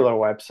particular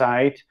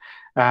website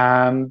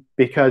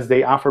because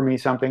they offer me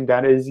something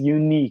that is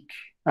unique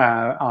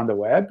on the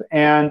web,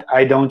 and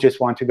I don't just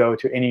want to go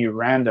to any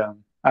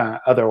random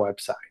other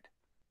website.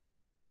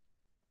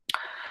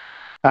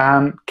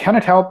 Can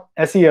it help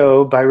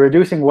SEO by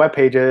reducing web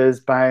pages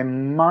by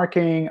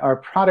marking our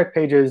product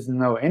pages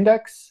no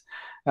index,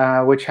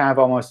 which have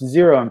almost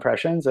 0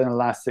 impressions in the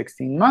last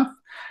 16 months?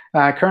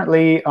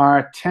 Currently,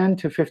 our 10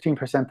 to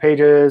 15%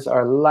 pages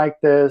are like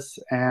this,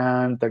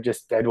 and they're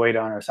just dead weight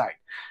on our site.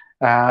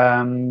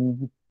 I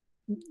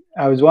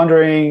was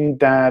wondering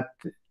that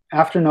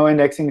after no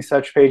indexing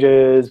such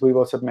pages, we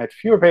will submit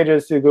fewer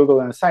pages to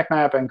Google in a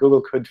sitemap, and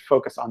Google could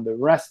focus on the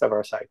rest of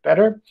our site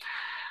better.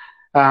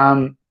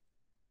 I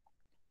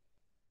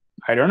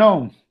don't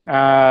know.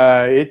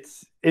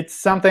 It's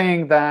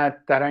something that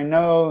I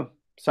know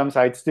some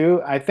sites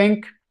do. I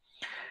think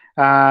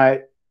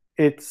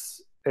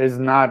it's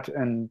not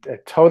a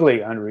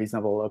totally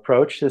unreasonable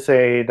approach to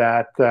say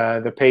that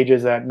the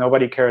pages that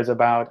nobody cares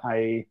about,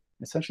 I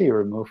essentially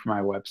remove from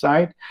my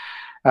website.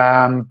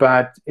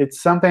 But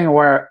it's something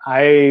where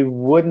I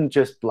wouldn't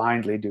just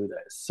blindly do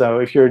this. So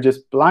if you're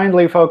just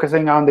blindly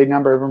focusing on the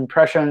number of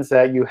impressions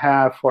that you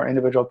have for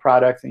individual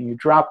products and you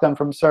drop them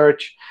from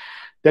search,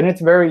 then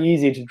it's very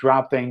easy to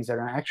drop things that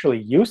are actually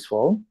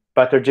useful,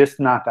 but they're just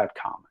not that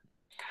common.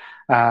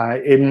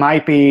 It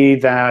might be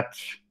that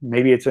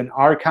maybe it's an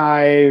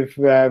archive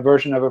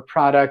version of a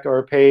product or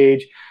a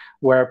page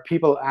where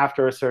people,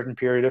 after a certain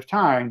period of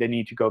time, they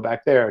need to go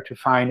back there to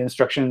find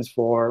instructions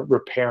for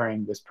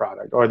repairing this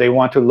product. Or they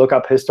want to look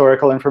up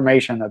historical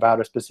information about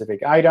a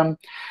specific item.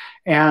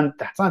 And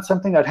that's not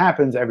something that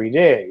happens every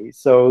day.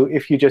 So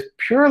if you just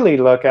purely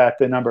look at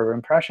the number of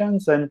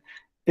impressions, then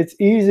it's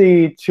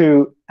easy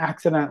to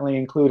accidentally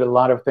include a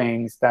lot of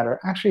things that are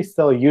actually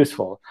still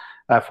useful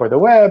for the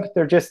web.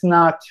 They're just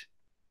not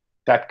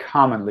that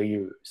commonly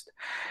used.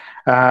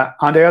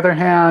 On the other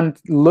hand,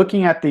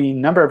 looking at the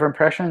number of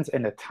impressions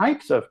and the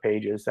types of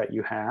pages that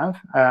you have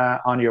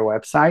on your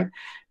website,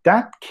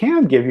 that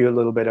can give you a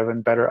little bit of a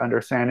better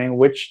understanding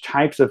which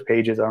types of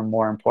pages are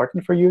more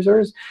important for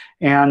users.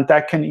 And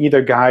that can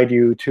either guide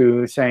you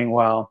to saying,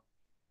 well,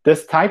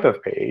 this type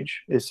of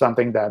page is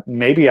something that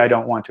maybe I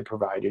don't want to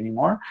provide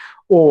anymore.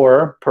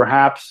 Or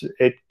perhaps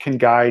it can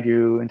guide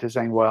you into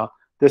saying, well,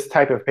 this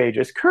type of page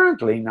is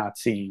currently not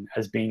seen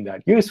as being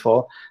that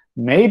useful.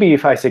 Maybe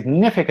if I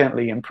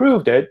significantly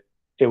improved it,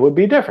 it would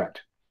be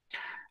different.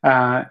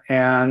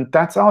 And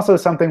that's also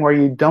something where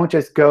you don't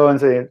just go and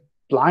say,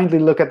 blindly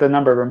look at the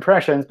number of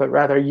impressions, but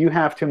rather you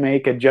have to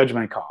make a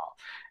judgment call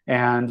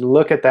and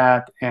look at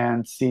that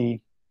and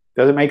see,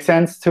 does it make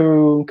sense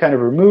to kind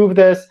of remove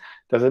this?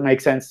 Does it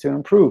make sense to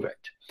improve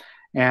it?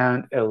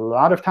 And a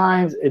lot of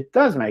times, it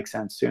does make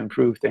sense to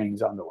improve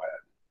things on the web.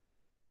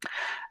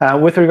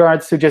 With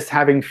regards to just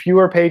having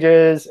fewer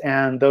pages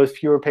and those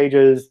fewer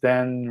pages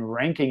then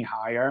ranking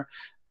higher,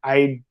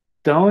 I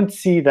don't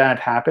see that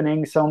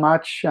happening so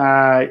much.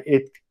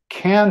 It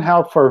can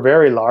help for a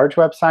very large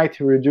website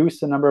to reduce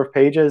the number of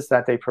pages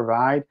that they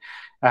provide,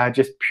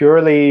 just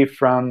purely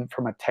from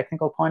a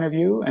technical point of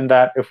view, and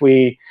that if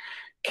we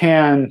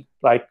can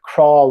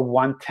crawl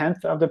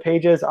 1/10 of the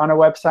pages on a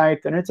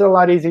website, then it's a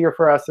lot easier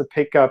for us to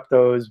pick up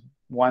those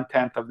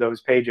 1/10 of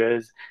those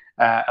pages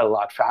a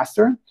lot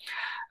faster.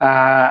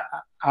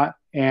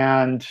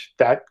 And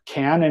that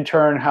can, in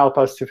turn, help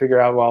us to figure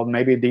out, well,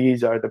 maybe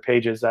these are the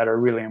pages that are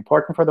really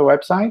important for the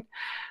website.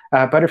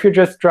 But if you're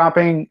just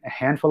dropping a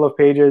handful of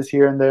pages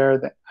here and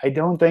there, I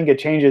don't think it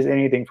changes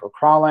anything for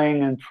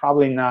crawling, and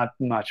probably not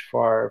much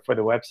for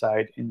the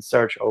website in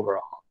search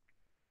overall.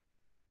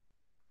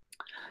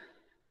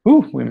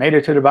 Ooh, we made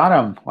it to the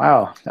bottom.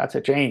 Wow, that's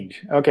a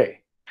change.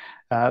 OK,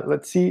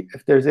 let's see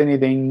if there's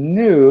anything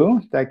new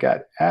that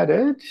got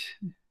added.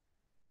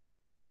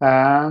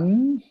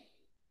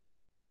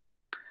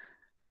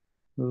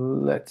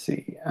 Let's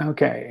see.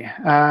 OK,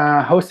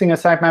 hosting a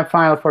sitemap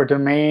file for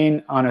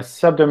domain on a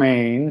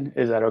subdomain,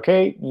 is that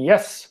OK?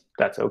 Yes,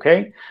 that's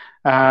OK.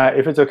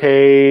 If it's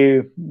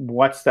OK,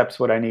 what steps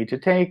would I need to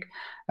take?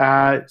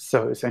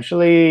 So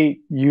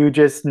essentially, you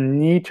just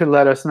need to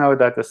let us know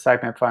that the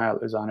sitemap file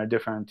is on a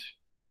different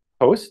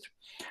host.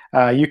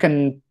 You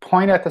can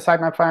point at the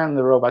sitemap file in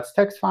the robots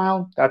text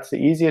file. That's the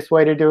easiest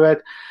way to do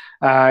it.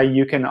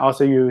 You can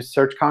also use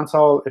Search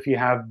Console. If you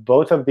have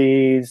both of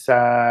these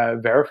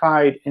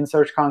verified in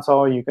Search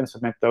Console, you can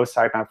submit those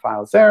sitemap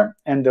files there,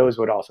 and those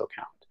would also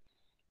count.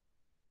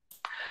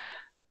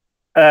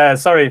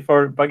 Sorry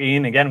for bugging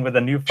in again with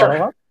a new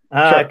follow-up.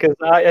 Because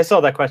I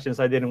saw that question,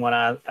 so I didn't want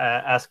to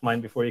ask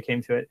mine before you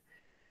came to it.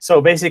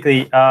 So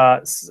basically,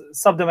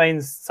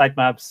 subdomains,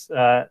 sitemaps,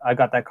 I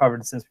got that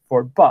covered since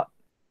before. But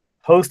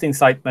hosting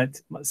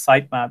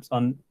sitemaps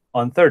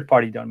on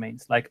third-party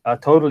domains, like a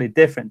totally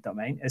different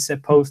domain, is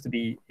supposed to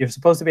be, you're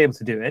supposed to be able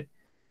to do it.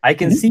 I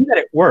can see that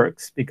it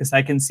works because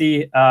I can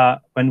see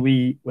when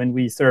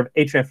we serve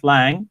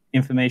hreflang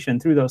information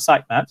through those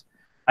sitemaps,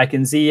 I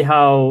can see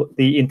how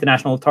the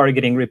international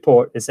targeting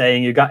report is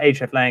saying you got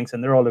hreflangs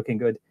and they're all looking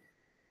good.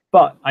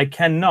 But I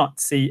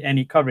cannot see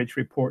any coverage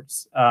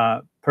reports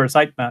per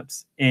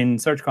sitemaps in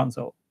Search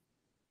Console.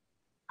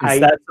 Is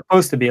that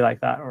supposed to be like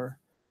that, or?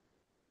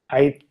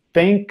 I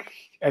think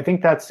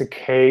that's the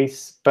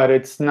case, but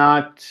it's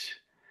not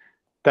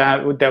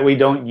that we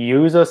don't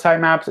use those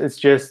sitemaps. It's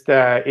just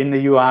in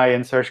the UI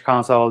in Search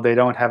Console, they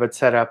don't have it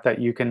set up that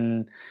you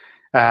can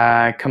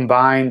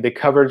combine the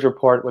coverage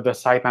report with a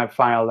sitemap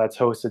file that's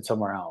hosted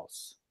somewhere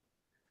else.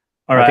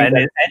 All right.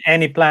 And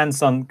any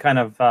plans on kind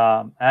of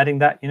adding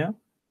that,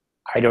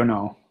 I don't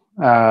know.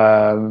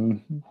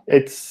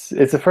 It's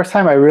the first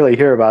time I really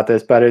hear about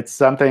this, but it's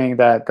something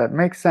that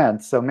makes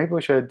sense. So maybe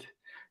we should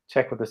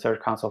check with the Search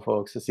Console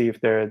folks to see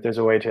if there's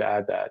a way to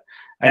add that.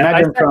 I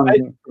imagine from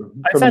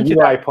a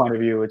UI point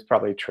of view, it's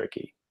probably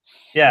tricky.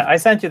 Yeah, I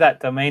sent you that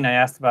domain I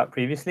asked about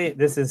previously.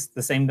 This is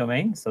the same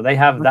domain, so they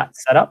have that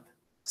set up.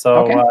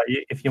 So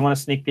if you want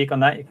to sneak peek on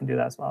that, you can do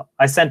that as well.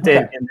 I sent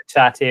it in the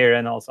chat here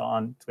and also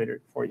on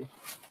Twitter for you.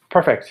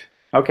 Perfect.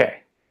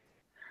 OK.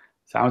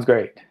 Sounds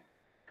great.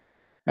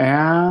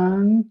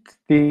 And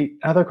the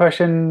other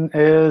question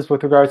is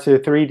with regards to the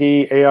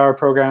 3D AR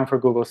program for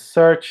Google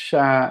Search.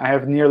 I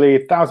have nearly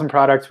 1,000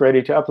 products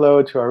ready to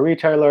upload to our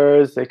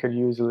retailers. They could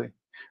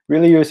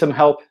really use some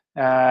help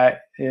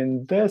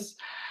in this.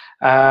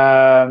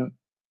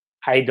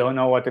 I don't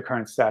know what the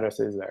current status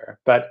is there.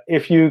 But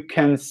if you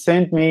can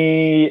send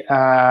me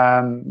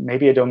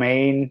maybe a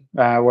domain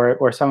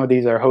where some of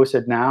these are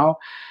hosted now,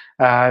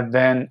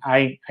 then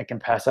I can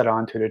pass that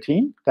on to the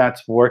team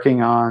that's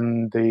working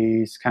on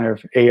these kind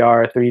of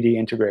AR 3D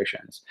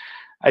integrations.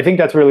 I think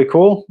that's really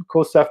cool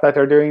stuff that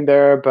they're doing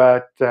there,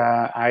 but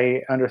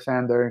I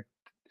understand they're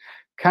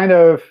kind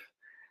of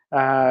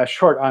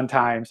short on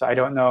time, so I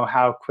don't know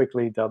how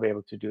quickly they'll be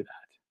able to do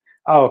that.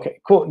 Oh, OK,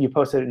 cool. You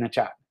posted it in the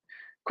chat.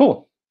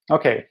 Cool.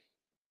 OK.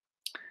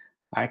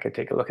 I could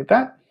take a look at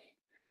that.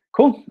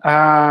 Cool.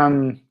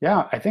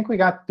 Yeah, I think we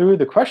got through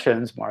the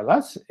questions, more or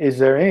less. Is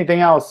there anything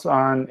else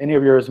on any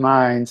of your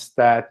minds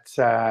that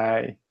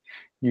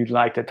you'd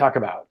like to talk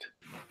about?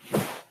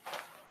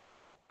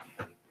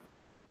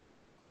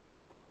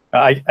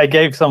 I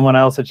gave someone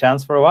else a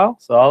chance for a while,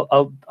 so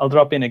I'll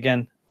drop in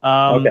again.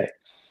 OK.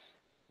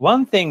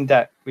 One thing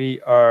that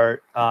we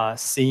are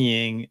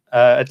seeing,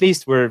 at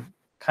least we're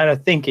kind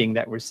of thinking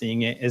that we're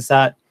seeing it, is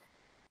that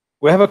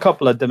we have a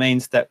couple of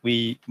domains that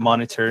we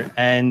monitor,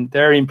 and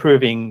they're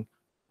improving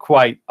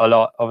quite a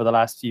lot over the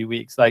last few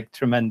weeks, like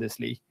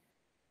tremendously.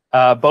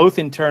 Both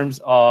in terms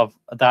of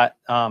that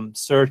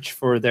search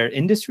for their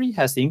industry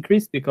has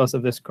increased because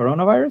of this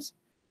coronavirus,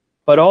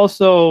 but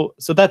also,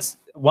 so that's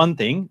one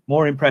thing,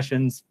 more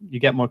impressions, you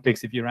get more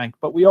clicks if you rank,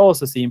 but we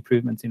also see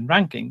improvements in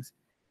rankings.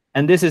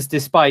 And this is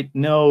despite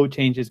no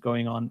changes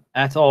going on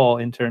at all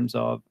in terms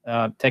of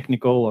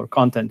technical or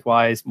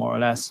content-wise, more or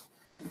less.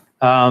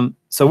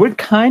 So we're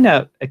kind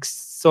of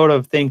sort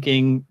of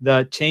thinking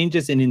the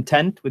changes in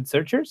intent with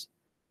searchers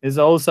is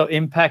also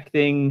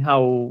impacting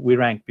how we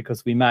rank,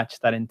 because we match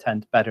that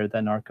intent better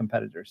than our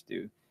competitors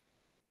do.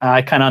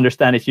 I kind of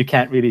understand if you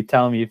can't really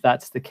tell me if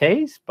that's the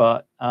case,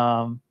 but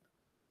I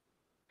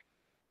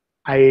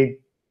mean,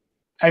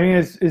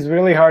 it's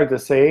really hard to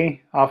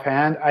say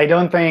offhand. I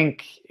don't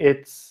think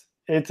it's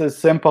as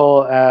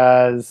simple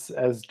as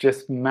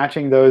just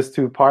matching those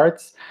two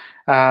parts.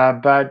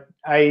 But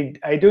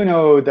I do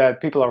know that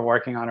people are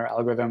working on our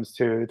algorithms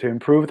to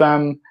improve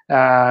them,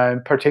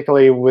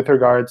 particularly with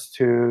regards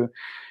to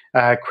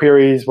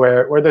queries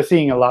where they're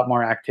seeing a lot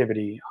more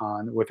activity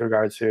on with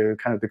regards to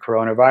kind of the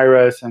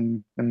coronavirus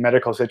and the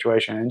medical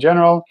situation in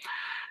general.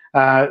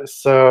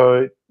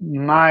 So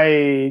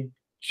my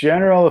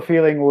general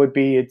feeling would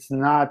be it's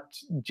not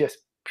just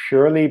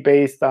purely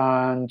based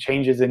on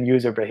changes in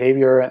user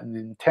behavior and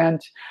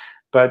intent,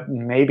 but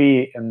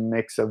maybe a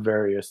mix of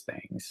various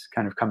things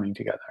kind of coming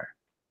together.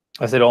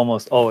 As it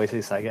almost always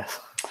is, I guess.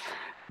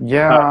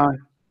 Yeah.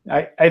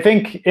 I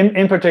think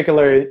in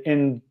particular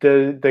in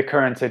the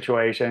current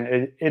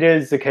situation, it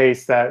is the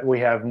case that we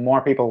have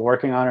more people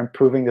working on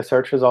improving the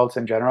search results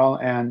in general,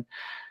 and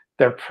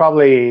there are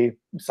probably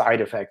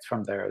side effects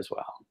from there as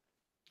well.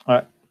 All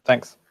right,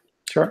 thanks.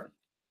 Sure.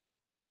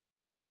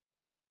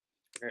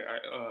 Okay,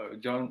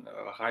 John,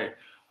 hi.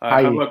 Hi.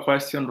 I have a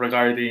question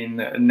regarding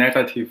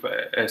negative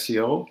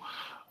SEO.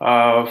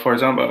 For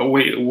example,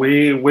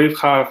 we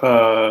have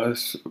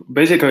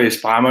basically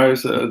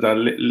spammers that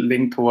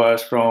link to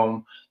us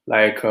from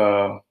like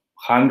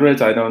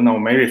hundreds, I don't know,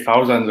 maybe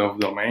thousands of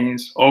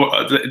domains. Or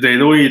they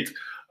do it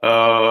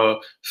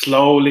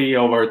slowly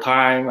over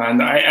time,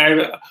 and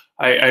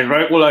I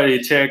regularly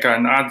check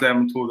and add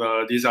them to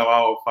the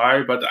disavow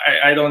file, but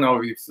I don't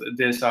know if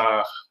these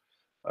are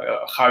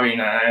having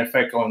an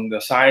effect on the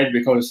site,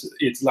 because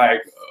it's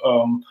like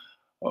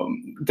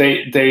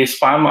they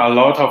spam a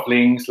lot of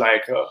links,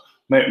 like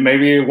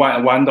maybe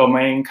one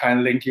domain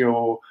can link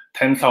you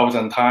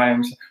 10,000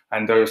 times,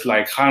 and there's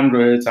like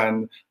hundreds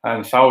and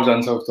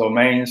thousands of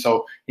domains.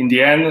 So in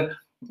the end,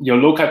 you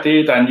look at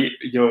it and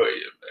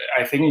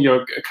I think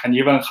you can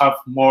even have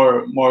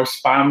more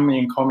spam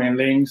incoming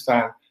links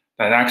than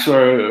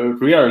actual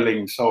real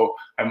links. So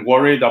I'm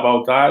worried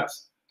about that.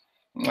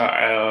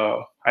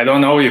 I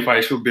don't know if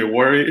I should be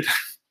worried.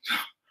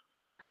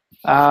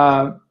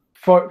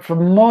 For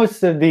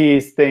most of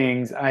these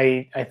things,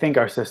 I think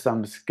our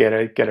systems get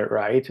it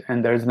right,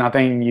 and there's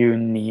nothing you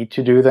need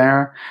to do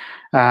there.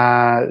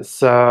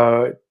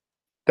 So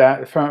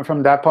that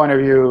from that point of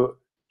view,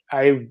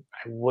 I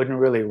wouldn't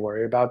really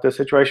worry about the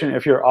situation.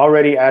 If you're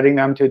already adding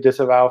them to a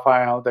disavow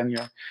file, then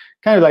you're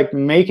kind of like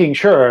making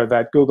sure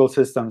that Google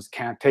systems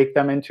can't take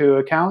them into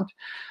account.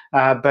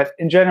 But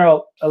in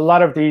general, a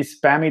lot of these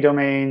spammy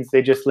domains,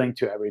 they just link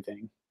to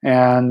everything.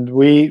 And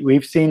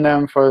we've seen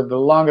them for the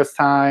longest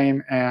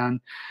time. And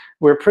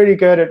we're pretty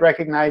good at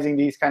recognizing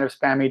these kind of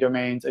spammy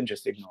domains and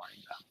just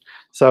ignoring them.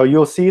 So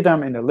you'll see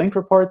them in the link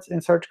reports in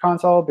Search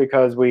Console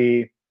because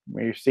we've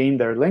seen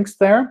their links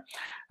there.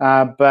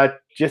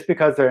 But just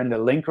because they're in the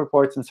link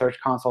reports in Search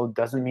Console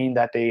doesn't mean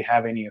that they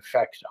have any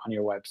effect on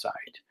your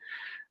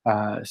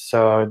website.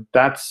 So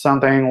that's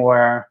something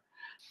where,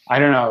 I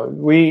don't know,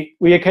 we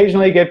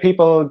occasionally get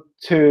people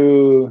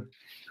who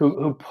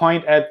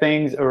point at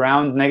things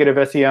around negative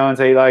SEO and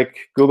say,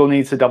 like, Google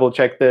needs to double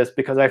check this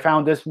because I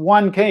found this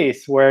one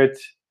case where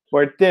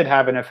it did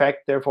have an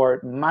effect, therefore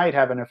it might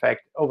have an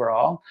effect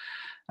overall.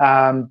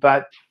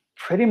 But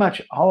pretty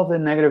much all of the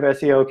negative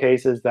SEO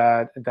cases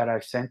that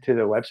I've sent to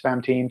the web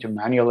spam team to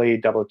manually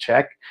double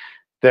check,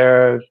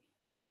 they're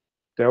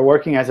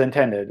working as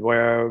intended,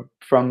 where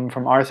from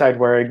our side,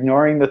 we're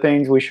ignoring the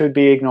things we should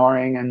be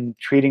ignoring and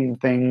treating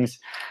things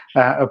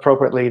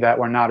appropriately that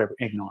we're not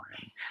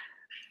ignoring.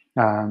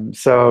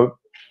 So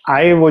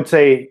I would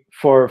say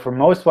for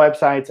most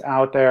websites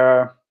out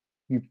there,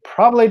 you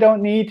probably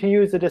don't need to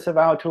use the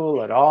disavow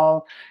tool at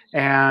all.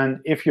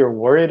 And if you're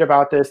worried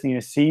about this and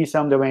you see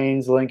some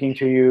domains linking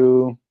to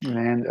you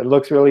and it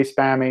looks really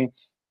spammy,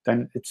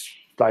 then it's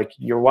like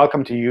you're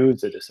welcome to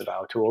use the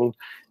disavow tool,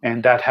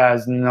 and that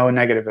has no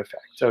negative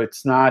effect. So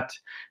it's not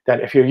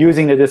that if you're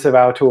using the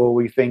disavow tool,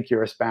 we think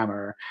you're a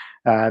spammer,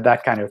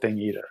 that kind of thing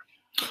either.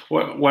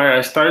 Well,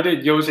 I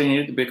started using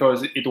it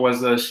because it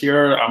was the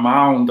sheer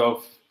amount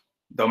of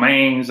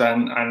domains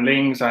and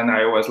links, and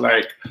I was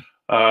like,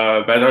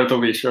 better to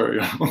be sure.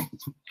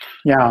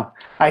 Yeah,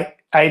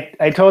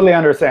 I totally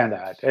understand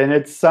that, and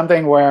it's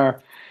something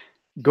where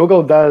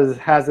Google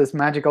has this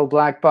magical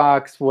black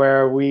box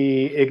where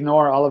we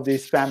ignore all of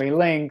these spammy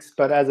links,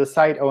 but as a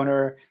site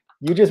owner,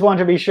 you just want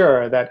to be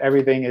sure that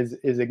everything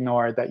is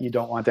ignored that you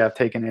don't want to have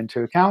taken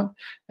into account,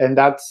 and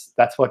that's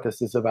what this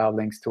disavow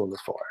links tool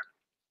is for.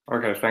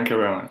 OK, thank you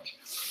very much.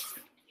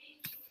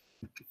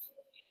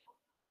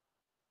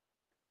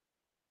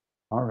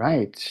 All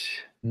right,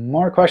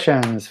 more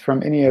questions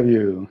from any of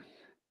you?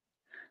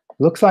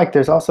 Looks like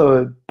there's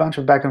also a bunch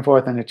of back and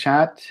forth in the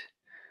chat,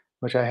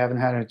 which I haven't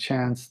had a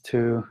chance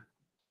to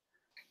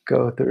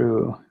go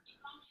through.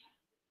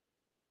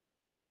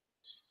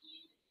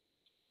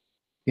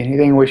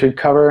 Anything we should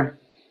cover?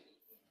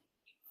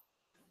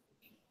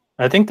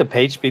 I think the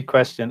page speed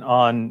question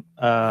on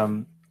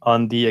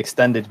the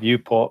extended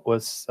viewport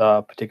was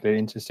particularly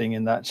interesting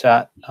in that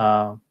chat.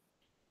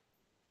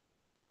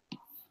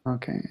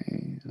 Okay,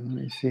 let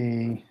me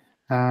see.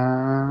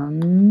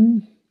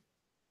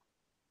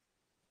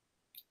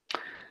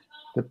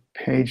 The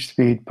page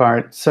speed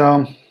part.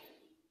 So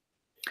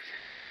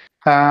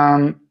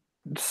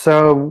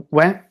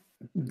when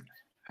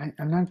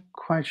I'm not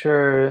quite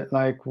sure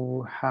like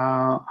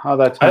how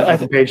that's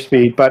the page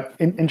speed, but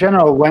in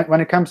general, when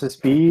it comes to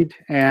speed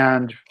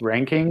and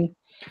ranking,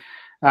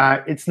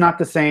 it's not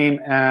the same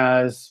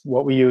as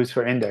what we use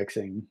for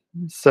indexing.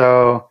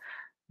 So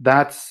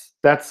that's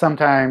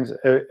sometimes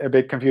a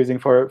bit confusing.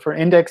 For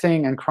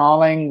indexing and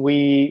crawling,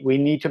 we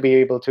need to be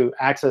able to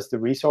access the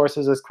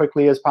resources as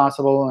quickly as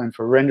possible. And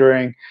for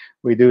rendering,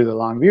 we do the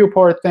long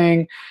viewport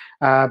thing.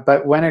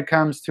 But when it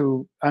comes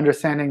to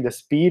understanding the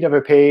speed of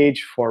a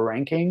page for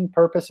ranking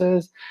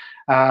purposes,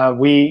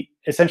 we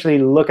essentially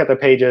look at the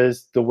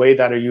pages the way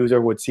that a user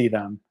would see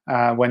them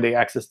when they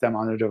access them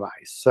on a device.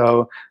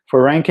 So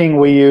for ranking,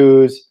 we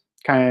use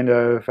kind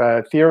of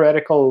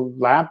theoretical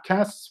lab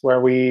tests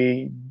where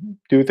we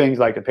do things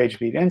like the page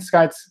speed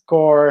insight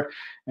score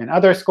and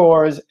other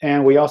scores.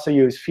 And we also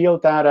use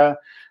field data,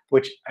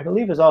 which I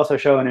believe is also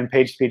shown in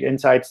Page Speed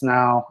Insights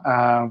now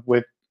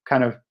with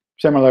kind of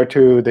similar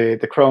to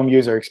the Chrome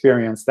user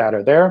experience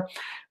data there,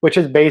 which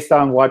is based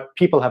on what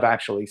people have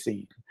actually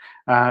seen.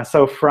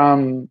 So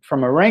from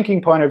a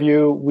ranking point of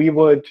view, we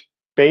would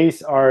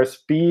base our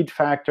speed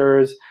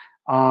factors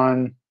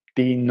on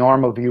the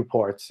normal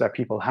viewports that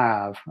people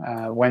have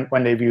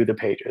when they view the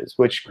pages,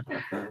 which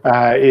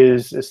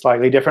is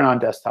slightly different on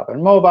desktop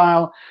and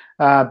mobile.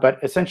 But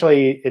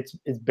essentially, it's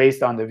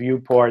based on the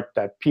viewport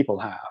that people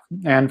have.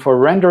 And for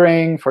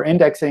rendering, for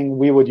indexing,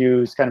 we would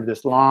use kind of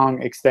this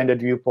long, extended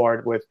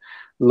viewport with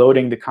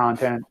loading the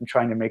content and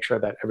trying to make sure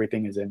that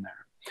everything is in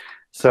there.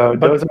 So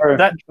those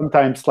are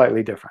sometimes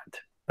slightly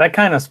different. That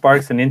kind of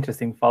sparks an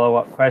interesting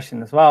follow-up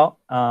question as well.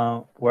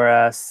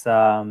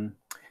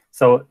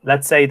 So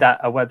let's say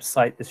that a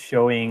website is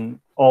showing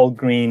all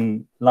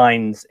green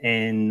lines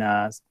in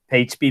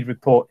page speed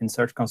report in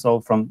Search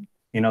Console from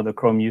the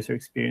Chrome user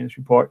experience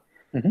report.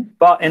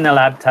 But in a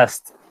lab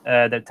test,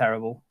 they're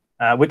terrible,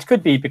 which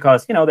could be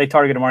because they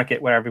target a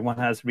market where everyone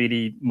has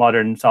really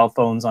modern cell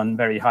phones on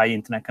very high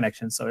internet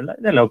connections, so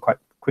they load quite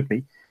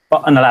quickly.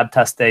 But on a lab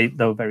test, they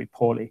load very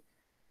poorly.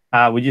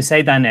 Would you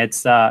say then it's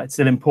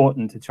still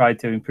important to try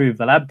to improve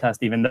the lab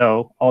test, even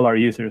though all our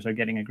users are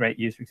getting a great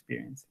user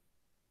experience?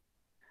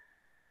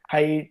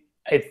 I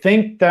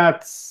think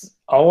that's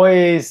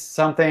always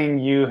something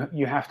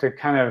you have to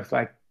kind of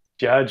like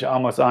judge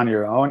almost on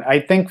your own.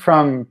 I think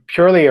from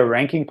purely a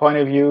ranking point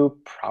of view,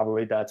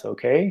 probably that's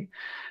OK.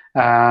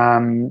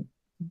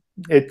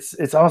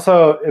 It's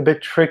also a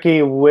bit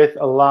tricky with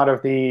a lot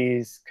of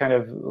these kind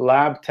of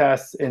lab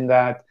tests in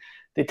that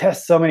they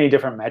test so many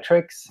different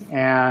metrics,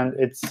 and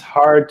it's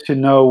hard to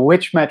know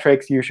which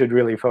metrics you should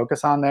really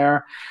focus on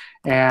there.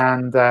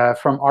 And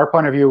from our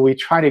point of view, we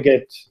try to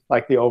get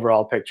like the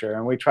overall picture,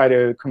 and we try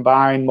to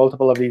combine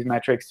multiple of these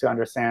metrics to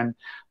understand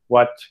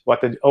what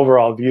the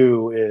overall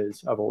view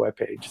is of a web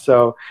page.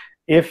 So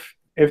if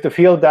the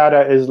field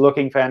data is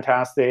looking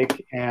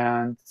fantastic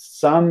and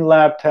some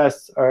lab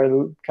tests are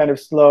kind of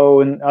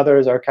slow and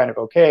others are kind of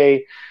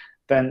OK,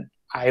 then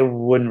I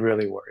wouldn't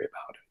really worry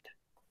about it.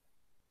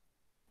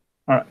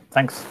 All right,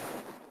 thanks.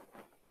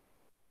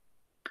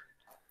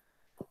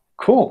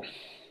 Cool.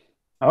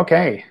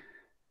 OK.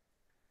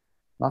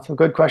 Lots of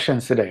good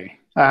questions today.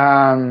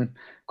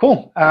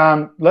 Cool.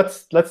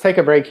 Let's take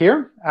a break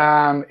here.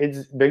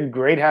 It's been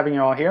great having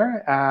you all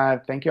here.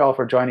 Thank you all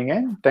for joining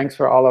in. Thanks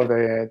for all of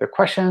the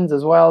questions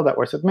as well that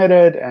were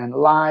submitted and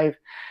live.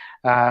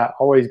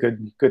 Always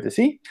good to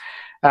see.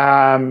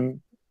 I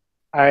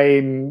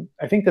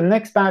think the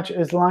next batch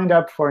is lined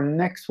up for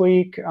next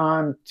week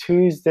on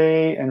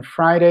Tuesday and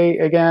Friday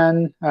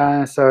again.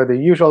 So the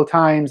usual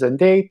times and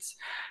dates.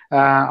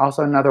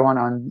 Also another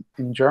one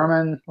in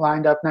German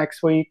lined up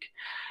next week.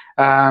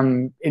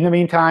 In the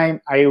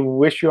meantime, I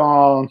wish you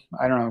all,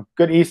 I don't know,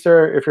 good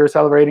Easter if you're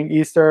celebrating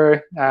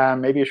Easter,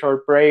 maybe a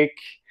short break.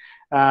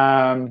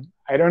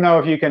 I don't know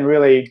if you can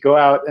really go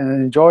out and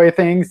enjoy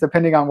things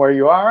depending on where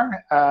you are,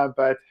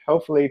 but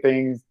hopefully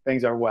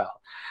things are well.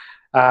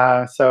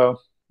 So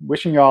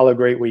wishing you all a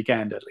great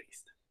weekend at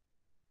least.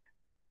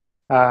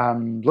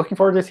 Looking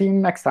forward to seeing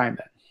you next time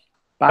then.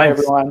 Bye,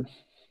 Thanks. everyone.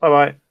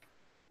 Bye-bye.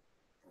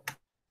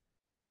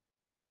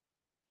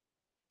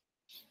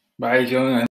 Bye, John.